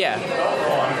it. It did, yeah.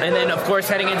 And then, of course,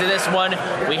 heading into this one,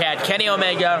 we had Kenny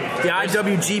Omega, the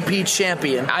IWGP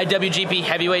champion, IWGP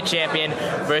heavyweight champion,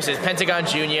 versus Pentagon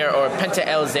Jr. or Penta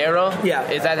El Zero. Yeah,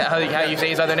 is that how you say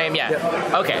his other name?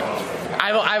 Yeah. Okay.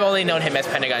 I've only known him as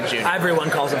Pentagon Jr. Everyone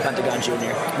calls him Pentagon Jr.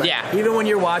 Like, yeah. Even when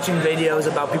you're watching videos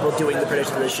about people doing the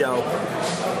predictions for the show,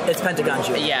 it's Pentagon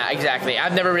Jr. Yeah, exactly.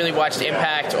 I've never really watched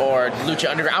Impact or Lucha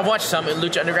Underground. I've watched some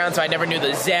Lucha Underground, so I never knew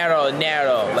the Zero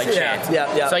Nero chant.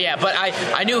 Yeah. So yeah, but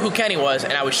I knew who Kenny was,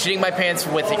 and I was shitting my pants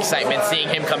with excitement seeing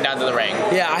him come down to the ring.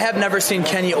 Yeah, I have never seen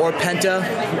Kenny or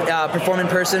Penta perform in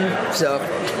person, so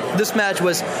this match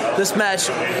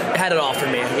had it all for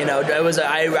me. You know, it was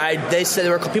they said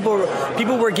there were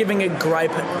people were giving a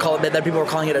gripe that people were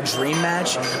calling it a dream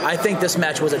match. I think this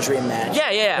match was a dream match.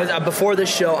 Yeah. Before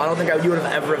this show, I don't think you would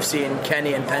have ever have seen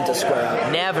Kenny and Penta square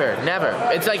up. Never.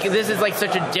 It's like this is like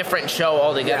such a different show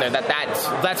altogether.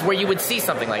 Yeah. That's where you would see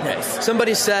something like this.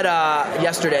 Somebody said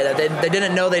yesterday that they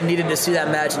didn't know they needed to see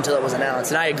that match until it was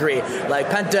announced, and I agree. Like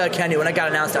Penta, Kenny, when it got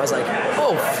announced, I was like,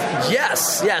 oh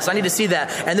yes, I need to see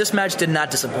that. And this match did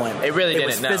not disappoint. It really didn't.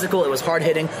 It was physical. It was hard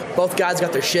hitting. Both guys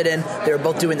got their shit in. They were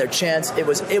both doing their chants. It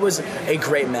was a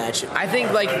great match. I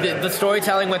think like the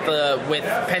storytelling with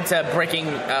Penta breaking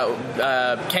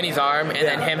Kenny's arm and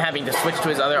then him having to switch to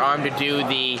his other arm to do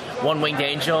the one-winged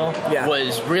angel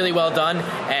was really well done.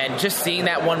 And just seeing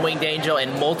that one-winged angel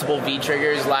and multiple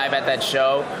V-triggers live at that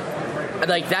show,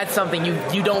 like that's something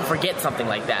you don't forget something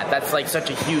like that. That's like such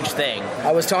a huge thing.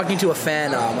 I was talking to a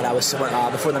fan when I was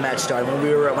before the match started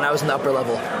when I was in the upper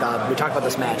level. We talked about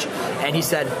this match, and he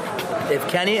said if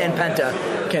Kenny and Penta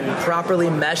can properly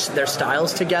mesh their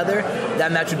styles together,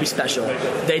 that match would be special.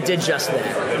 They did just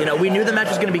that. You know, we knew the match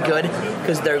was going to be good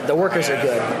because the workers are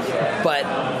good, but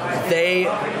they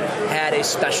had a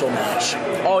special match.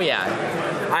 Oh yeah.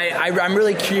 I'm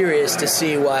really curious to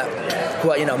see what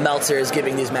Meltzer is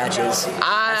giving these matches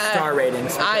star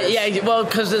ratings.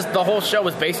 Because the whole show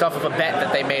was based off of a bet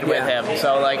that they made with him.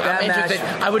 So like, I'm interested.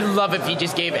 I would love if he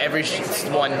just gave every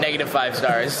one -5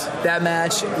 stars. That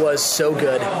match was so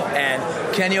good, and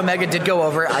Kenny Omega did go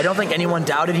over. I don't think anyone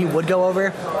doubted he would go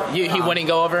over. He wouldn't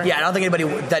go over. Yeah, I don't think anybody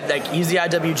he's the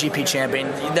IWGP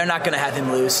champion. They're not going to have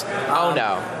him lose. Oh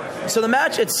no. So the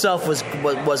match itself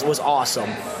was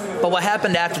awesome. But what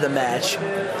happened after the match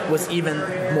was even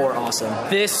more awesome.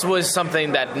 This was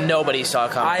something that nobody saw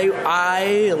coming.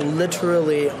 I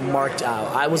literally marked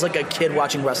out. I was like a kid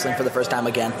watching wrestling for the first time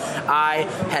again. I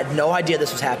had no idea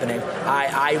this was happening.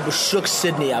 I shook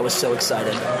Sydney. I was so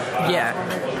excited. Yeah.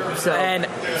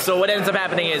 So what ends up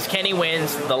happening is Kenny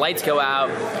wins. The lights go out.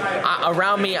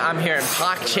 Around me, I'm hearing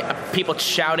people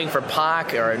shouting for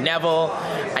Pac or Neville.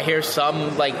 I hear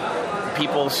some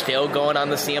people still going on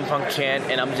the CM Punk chant,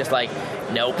 and I'm just like,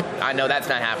 nope, I know that's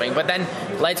not happening. But then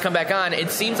lights come back on.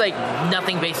 It seems like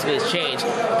nothing basically has changed.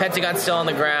 Pentagon's still on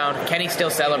the ground. Kenny still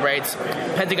celebrates.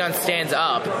 Pentagon stands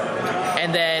up.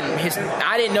 And then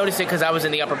I didn't notice it because I was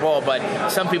in the upper bowl, but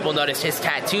some people noticed his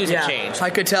tattoos had changed.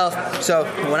 I could tell. So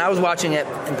when I was watching it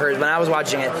in person,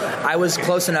 I was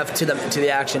close enough to the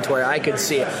action to where I could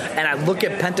see it. And I look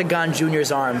at Pentagon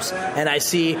Jr.'s arms, and I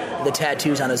see the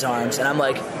tattoos on his arms, and I'm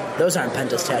like, those aren't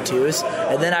Penta's tattoos.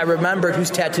 And then I remembered whose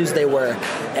tattoos they were,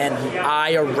 and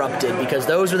I erupted because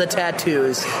those were the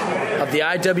tattoos of the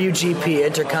IWGP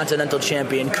Intercontinental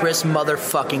Champion, Chris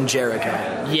motherfucking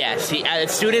Jericho. Yes,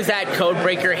 as soon as that code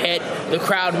breaker hit, the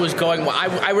crowd was going.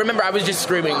 I remember I was just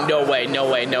screaming, no way,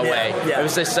 no way, no way. Yeah. It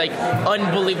was just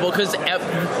unbelievable because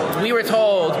we were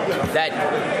told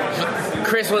that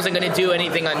Chris wasn't going to do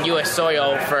anything on U.S.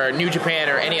 soil for New Japan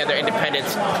or any other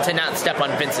independents to not step on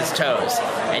Vince's toes.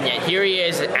 And yet here he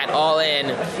is at All In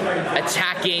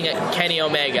attacking Kenny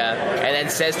Omega and then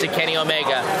says to Kenny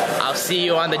Omega, I'll see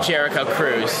you on the Jericho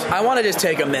Cruise. I want to just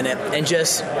take a minute and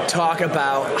just talk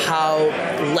about how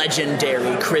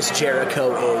legendary Chris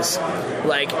Jericho is.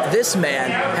 This man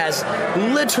has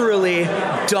literally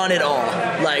done it all.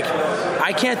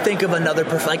 I can't think of another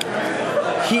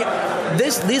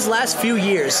these last few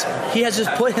years, he has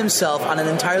just put himself on an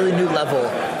entirely new level,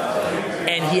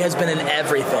 and he has been in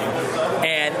everything.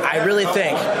 And I really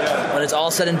think, when it's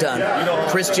all said and done,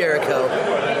 Chris Jericho,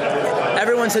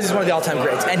 everyone says he's one of the all-time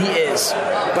greats, and he is.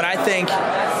 But I think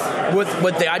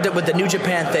with the New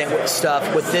Japan thing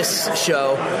stuff, with this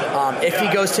show, if he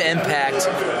goes to Impact,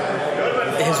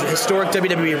 his historic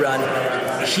WWE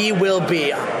run, he will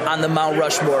be on the Mount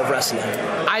Rushmore of wrestling.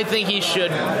 I think he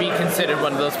should be considered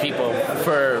one of those people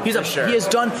for sure. He has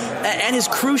done, and his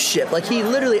cruise ship, he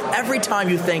literally, every time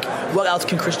you think, what else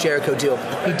can Chris Jericho do?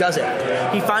 He does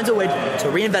it. He finds a way to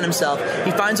reinvent himself.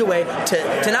 He finds a way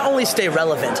to not only stay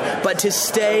relevant, but to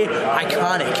stay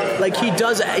iconic.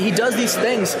 He does these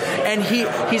things, and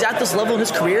he's at this level in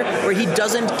his career where he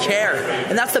doesn't care.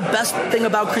 And that's the best thing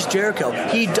about Chris Jericho.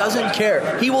 He doesn't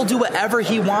care. He will do whatever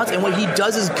he wants, and what he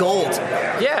does is gold.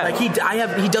 Yeah. He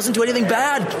doesn't do anything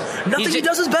bad. Nothing he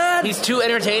does is bad. He's too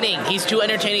entertaining. He's too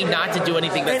entertaining not to do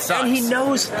anything that sucks. And he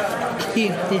knows, he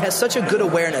has such a good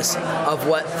awareness of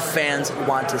what fans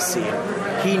want to see.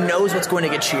 He knows what's going to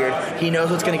get cheered. He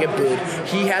knows what's going to get booed.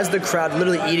 He has the crowd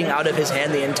literally eating out of his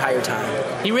hand the entire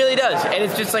time. He really does. And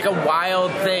it's just a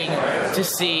wild thing to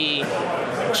see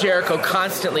Jericho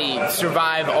constantly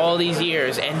survive all these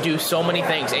years and do so many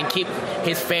things and keep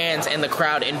his fans and the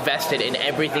crowd invested in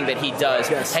everything that he does,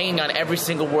 hanging on every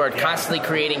single word, constantly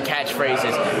creating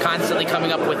catchphrases, constantly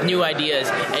coming up with new ideas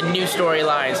and new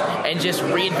storylines, and just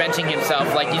reinventing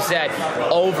himself, like you said,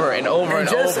 over and over and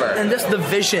over. And just the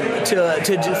vision to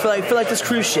do for this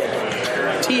cruise ship.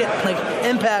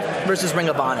 Impact versus Ring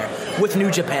of Honor with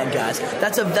New Japan guys.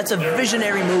 That's a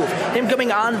visionary move. Him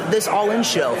coming on this All In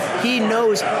show, he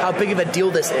knows how big of a deal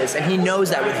this is, and he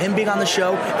knows that with him being on the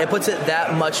show, it puts it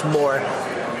that much more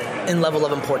in level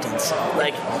of importance.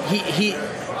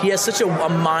 He has such a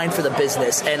mind for the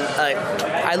business, and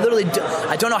I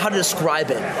don't know how to describe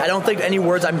it. I don't think any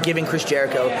words I'm giving Chris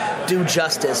Jericho do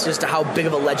justice just to how big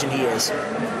of a legend he is.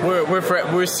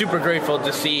 We're super grateful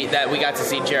to see that we got to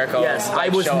see Jericho. Yes, I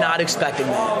was not expecting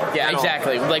that. Yeah,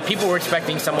 exactly. People were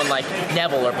expecting someone like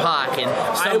Neville or Pac, and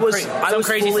I was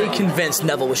fully convinced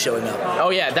Neville was showing up. Oh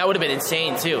yeah, that would have been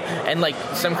insane too. And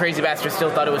some crazy bastard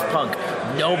still thought it was Punk.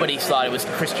 Nobody thought it was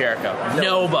Chris Jericho.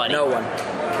 Nobody. No one.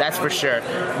 That's for sure.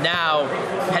 Now,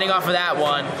 heading off of that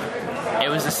one, it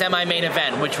was the semi-main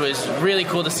event, which was really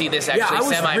cool to see this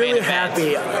actually semi-main event. I was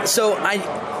really happy. So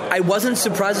I wasn't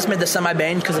surprised this made the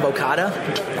semi-main because of Okada.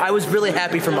 I was really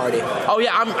happy for Marty. Oh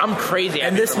yeah, I'm crazy.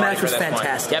 And this match was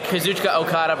fantastic. Yep, Kazuchika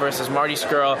Okada versus Marty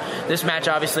Scurll. This match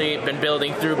obviously been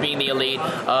building through being the elite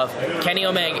of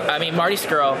Marty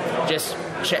Scurll just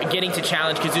getting to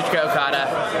challenge Kazuchika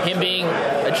Okada, him being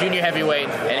a junior heavyweight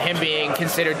and him being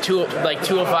considered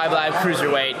 205 Live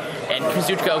cruiserweight, and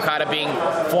Kazuchika Okada being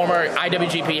former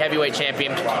IWGP heavyweight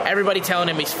champion. Everybody telling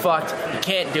him he's fucked, he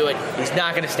can't do it, he's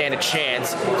not going to stand a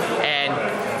chance. And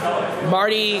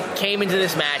Marty came into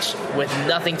this match with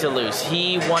nothing to lose.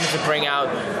 He wanted to bring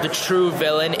out the true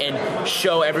villain and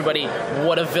show everybody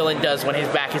what a villain does when his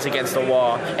back is against the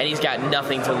wall and he's got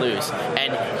nothing to lose.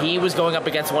 And he was going up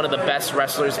against one of the best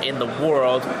wrestlers in the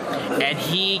world, and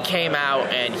he came out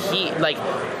and he,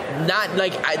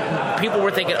 people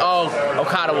were thinking,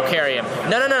 Okada will carry him.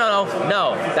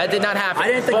 No, that did not happen. I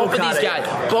didn't think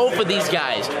Both of these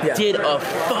guys did a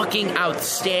fucking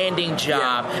outstanding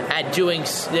job at doing.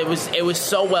 It was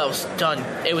so well done.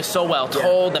 It was so well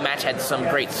told. The match had some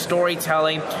great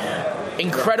storytelling,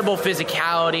 incredible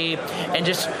physicality, and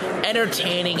just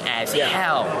entertaining as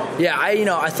hell. Yeah,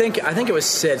 I think it was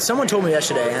Sid. Someone told me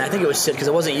yesterday, and I think it was Sid because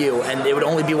it wasn't you, and it would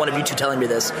only be one of you two telling me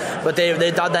this. But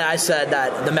they thought that I said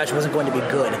that the match wasn't going to be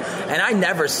good, and I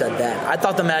never said that.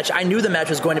 I knew the match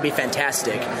was going to be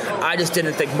fantastic. I just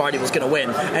didn't think Marty was going to win,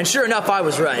 and sure enough, I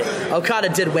was right. Okada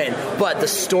did win, but the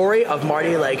story of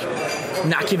Marty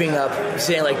not giving up,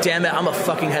 saying damn it, I'm a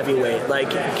fucking heavyweight,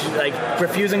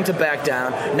 refusing to back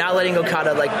down, not letting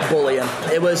Okada bully him.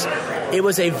 It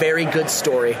was a very good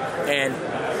story and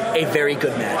a very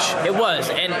good match. It was,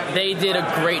 and they did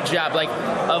a great job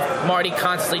of Marty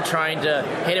constantly trying to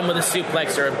hit him with a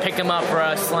suplex or pick him up for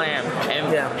a slam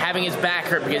and having his back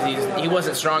hurt because he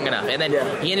wasn't strong enough. And then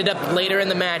he ended up later in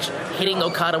the match hitting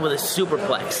Okada with a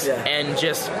superplex. And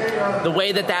just the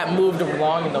way that moved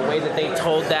along and the way that they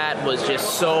told that was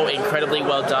just so incredibly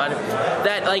well done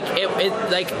that I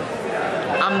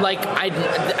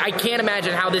can't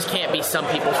imagine how this can't be some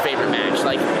people's favorite match.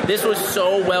 This was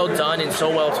so well done and so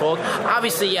well told.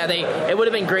 Obviously, it would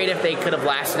have been great if they could have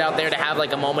lasted out there to have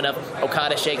a moment of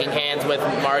Okada shaking hands with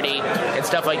Marty and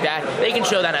stuff like that. They can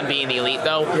show that on Being the Elite,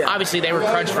 though. Obviously, they were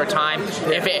crunched for time.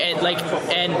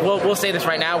 And we'll say this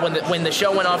right now: when the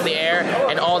show went off the air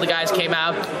and all the guys came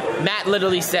out, Matt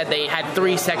literally said they had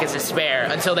 3 seconds to spare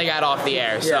until they got off the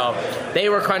air. So they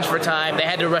were crunched for time. They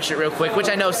had to rush it real quick, which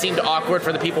I know seemed awkward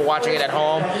for the people watching it at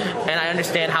home, and I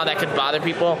understand how that could bother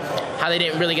people, how they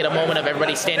didn't really get a moment of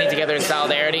everybody standing together in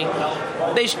solidarity.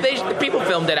 People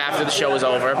filmed it after the show was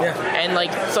over, and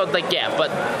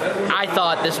but I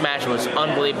thought this match was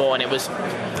unbelievable, and I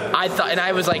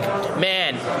was like,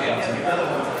 man,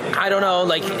 I don't know,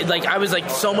 I was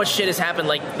so much shit has happened,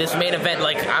 this main event,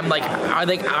 I'm like,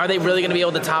 are they really gonna be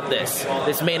able to top this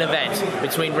main event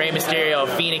between Rey Mysterio,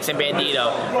 Phoenix, and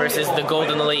Bandito versus the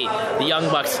Golden Elite, the Young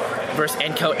Bucks versus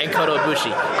and Kota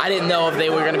Ibushi? I didn't know if they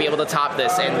were gonna be able to top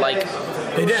this, and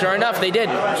sure enough, they did.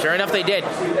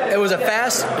 It was a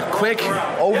fast, quick,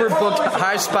 overbooked,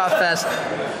 high spot fest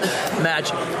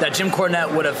match that Jim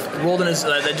Cornette would have rolled in his.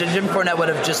 Jim Cornette would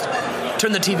have just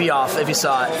turned the TV off if he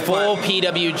saw it. Full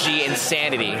PWG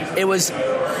insanity. It was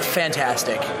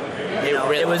fantastic.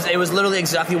 It was literally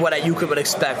exactly what you would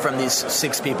expect from these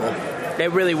 6 people.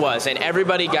 It really was, and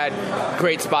everybody got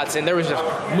great spots, and there was just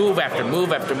move after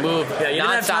move after move,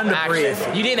 non-stop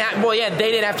action. You didn't have,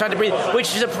 they didn't have time to breathe, which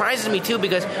surprises me too,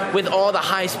 because with all the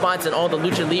high spots and all the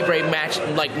Lucha Libre match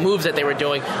moves that they were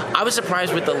doing, I was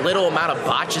surprised with the little amount of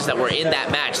botches that were in that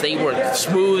match. They were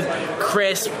smooth,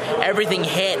 crisp, everything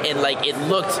hit, and it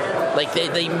looked like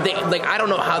they I don't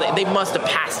know how they must have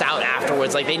passed out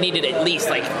afterwards. They needed at least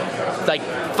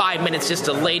 5 minutes just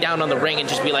to lay down on the ring and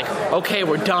just be okay,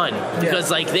 we're done. Because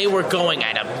they were going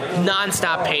at a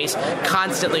non-stop pace,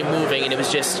 constantly moving, and it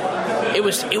was just,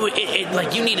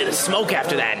 you needed a smoke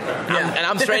after that. And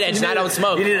I'm straight edge, and I don't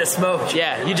smoke. You needed a smoke.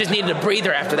 Yeah, you just needed a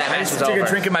breather after that match was over. I took a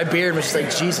drink in my beer and was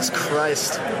just Jesus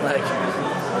Christ,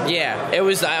 Yeah, it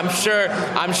was. I'm sure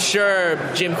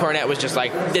Jim Cornette was just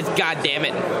God damn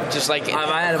it, just I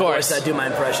had a voice that do my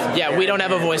impression. Yeah, we don't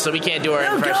have a voice, so we can't do our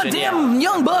impression. Goddamn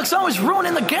Young Bucks always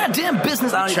ruining the goddamn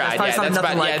business. I tried.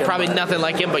 Probably nothing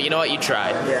like him, but you know what? You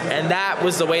tried. Yeah. And that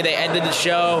was the way they ended the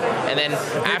show. And then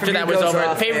after that was over,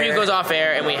 the pay-per-view goes off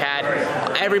air, and we had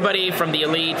everybody from the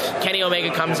Elite. Kenny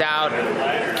Omega comes out.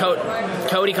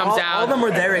 Cody comes out. All of them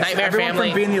were there. Nightmare Family.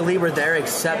 From Being the Elite were there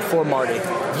except for Marty.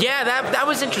 Yeah, that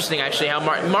was interesting actually. How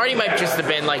Marty might just have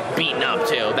been beaten up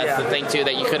too. That's the thing too,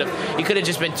 that you could have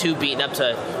just been too beaten up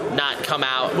to not come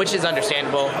out, which is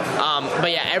understandable.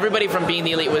 But yeah, everybody from Being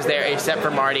the Elite was there except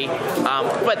for Marty.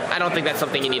 But I don't think that's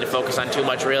something you need to focus on too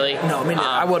much, really. No,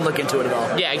 I wouldn't look into it at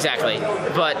all. Yeah, exactly.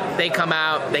 But they come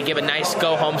out, they give a nice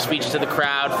go-home speech to the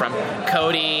crowd from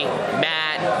Cody,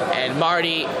 Matt, and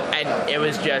Marty, and it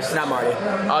was just... Not Marty.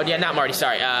 Oh, yeah, not Marty,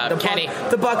 sorry. Kenny.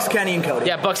 The Bucks, Kenny, and Cody.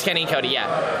 Yeah, Bucks, Kenny, and Cody, yeah.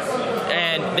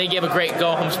 And they gave a great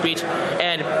go-home speech.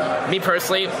 And me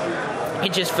personally...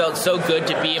 It just felt so good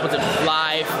to be able to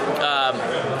live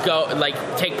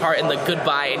take part in the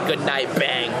goodbye and goodnight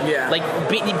bang. Yeah. Like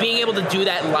being able to do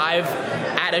that live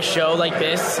at a show like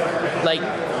this, like,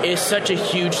 is such a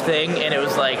huge thing, and it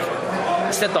was like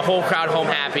set the whole crowd home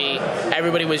happy.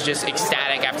 Everybody was just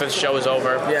ecstatic after the show was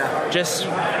over. Yeah. Just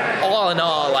all in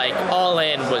all, like, All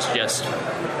In was just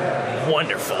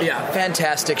wonderful. Yeah,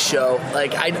 fantastic show.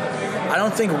 Like, I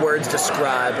don't think words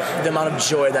describe the amount of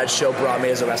joy that show brought me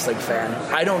as a wrestling fan.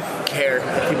 I don't care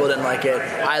if people didn't like it.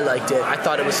 I liked it. I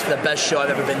thought it was the best show I've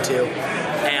ever been to,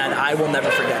 and I will never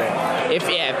forget it.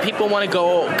 If people want to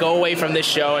go away from this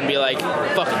show and be like,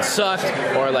 fucking sucked,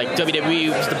 or like WWE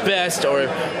was the best, or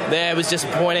it was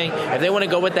disappointing, if they want to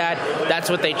go with that, that's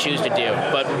what they choose to do.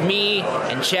 But me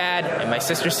and Chad and my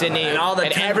sister Sydney and all the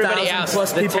and everybody else,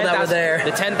 plus people that were there,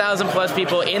 the 10,000 plus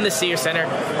people in the Sears Center,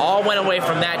 all went away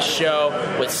from that show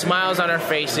with smiles on our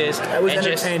faces. I was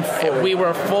entertained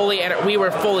fully. We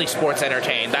were fully sports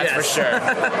entertained. That's for sure.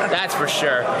 That's for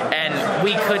sure. And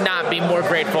we could not be more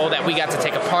grateful that we got to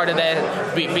take a part of that.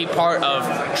 Be part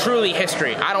of truly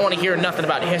history. I don't want to hear nothing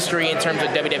about history in terms of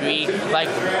WWE,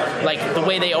 like the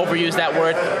way they overuse that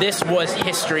word. This was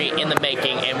history in the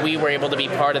making, and we were able to be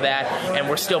part of that, and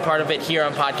we're still part of it here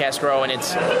on Podcast Row, and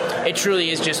it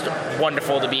truly is just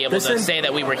wonderful to be able to say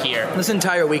that we were here. This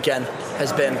entire weekend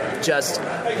has been just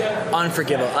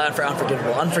unforgettable.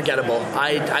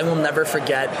 I will never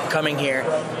forget coming here,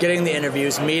 getting the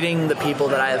interviews, meeting the people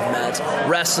that I have met,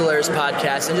 wrestlers,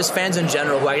 podcasts, and just fans in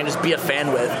general who I can just be a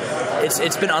fan with.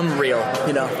 It's been unreal.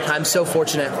 You know, I'm so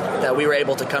fortunate that we were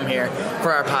able to come here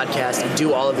for our podcast and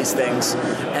do all of these things,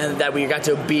 and that we got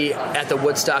to be at the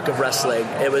Woodstock of wrestling.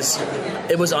 It was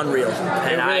unreal,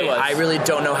 and I really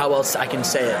don't know how else I can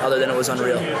say it other than it was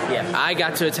unreal. Yeah, I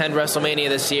got to attend WrestleMania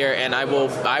this year, and I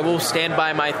will stand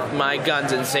by my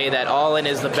guns and say that All In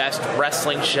is the best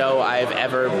wrestling show I've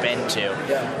ever been to.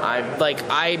 Yeah.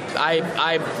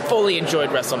 I fully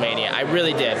enjoyed WrestleMania. I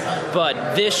really did,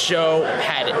 but this show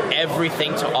had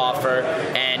everything to offer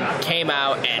and came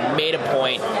out and made a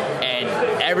point, and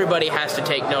everybody has to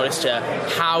take notice to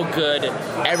how good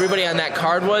everybody on that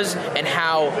card was and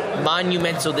how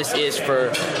monumental this is for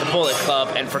the Bullet Club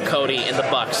and for Cody and the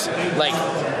Bucks. Like,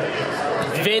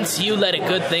 Vince, you let a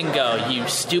good thing go, you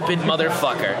stupid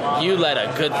motherfucker. You let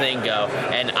a good thing go.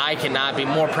 And I cannot be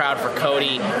more proud for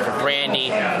Cody, for Brandy,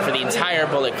 for the entire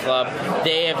Bullet Club.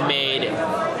 They have made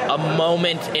a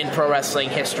moment in pro wrestling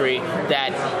history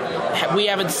that we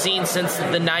haven't seen since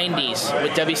the 90s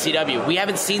with WCW. We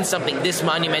haven't seen something this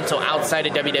monumental outside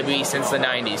of WWE since the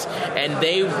 90s. And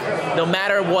they, no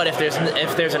matter what, if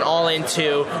there's an All In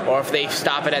 2, or if they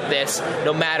stop it at this,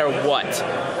 no matter what,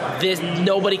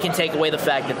 nobody can take away the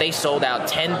fact that they sold out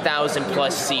 10,000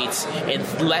 plus seats in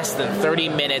less than 30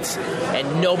 minutes,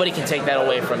 and nobody can take that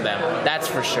away from them. That's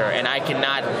for sure. And I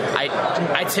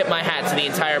tip my hat to the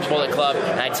entire Bullet Club,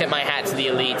 and I tip my hat to the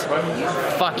Elite.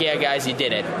 Fuck yeah, guys, you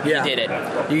did it. Yeah. You did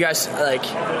it. You guys, like,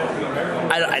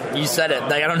 you said it.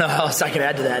 Like, I don't know how else I can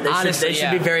add to that. They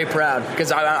should be very proud,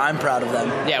 because I'm proud of them.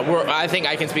 Yeah, I think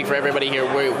I can speak for everybody here.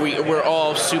 We're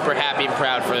all super happy and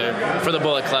proud for the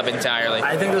Bullet Club entirely.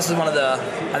 I think this is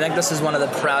one of the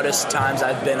proudest times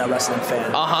I've been a wrestling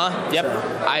fan. Yep.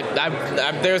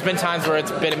 So. There's been times where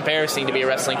it's been embarrassing to be a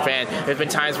wrestling fan. There's been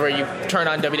times where you turn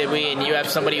on WWE and you have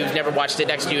somebody who's never watched it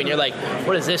next to you, and you're like,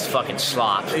 what is this fucking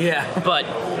slop? Yeah. But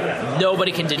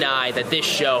nobody can deny that this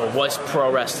show was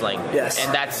pro wrestling. Yes.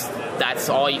 And that's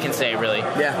all you can say, really.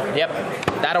 Yeah. Yep.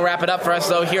 That'll wrap it up for us,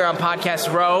 though, here on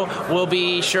Podcast Row. We'll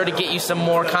be sure to get you some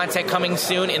more content coming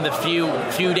soon in the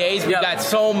few days. We've got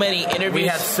so many interviews. We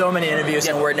have so many interviews,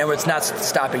 and it's not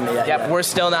stopping yet. Yep, we're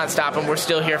still not stopping. We're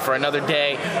still here for another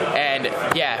day. And,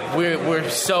 yeah, we're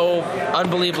so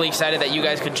unbelievably excited that you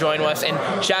guys could join us. And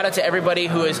shout out to everybody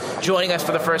who is joining us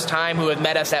for the first time, who have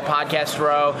met us at Podcast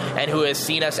Row, and who has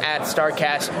seen us at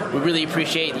StarCast. We really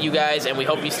appreciate you guys, and we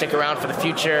hope you stick around for the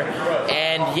future.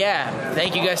 And, yeah,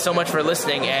 thank you guys so much for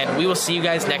listening, and we will see you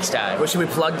guys next time. Well, should we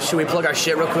plug our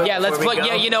shit real quick? Yeah, let's plug.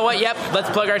 Yeah, you know what? Yep, let's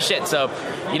plug our shit. So,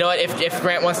 you know what? If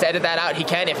Grant wants to edit that out, he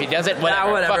can. If he doesn't,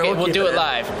 whatever. Fuck it, we'll do it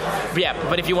live.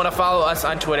 But if you want to follow us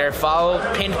on Twitter, follow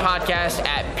Pinned Podcast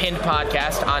at Pinned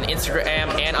Podcast on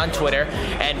Instagram and on Twitter,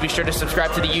 and be sure to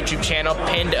subscribe to the YouTube channel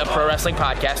Pinned, a Pro Wrestling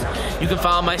Podcast. You can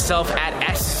follow myself at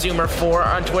SZoomer4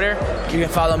 on Twitter. You can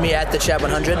follow me at the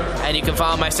Chat100, and you can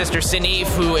follow my sister Sydney,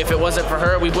 who, if it wasn't for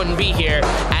her, we wouldn't be here,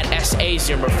 at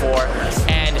SAZoomer4.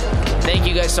 And thank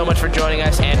you guys so much for joining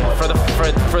us, and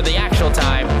for the actual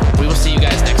time, we will see you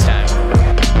guys next time.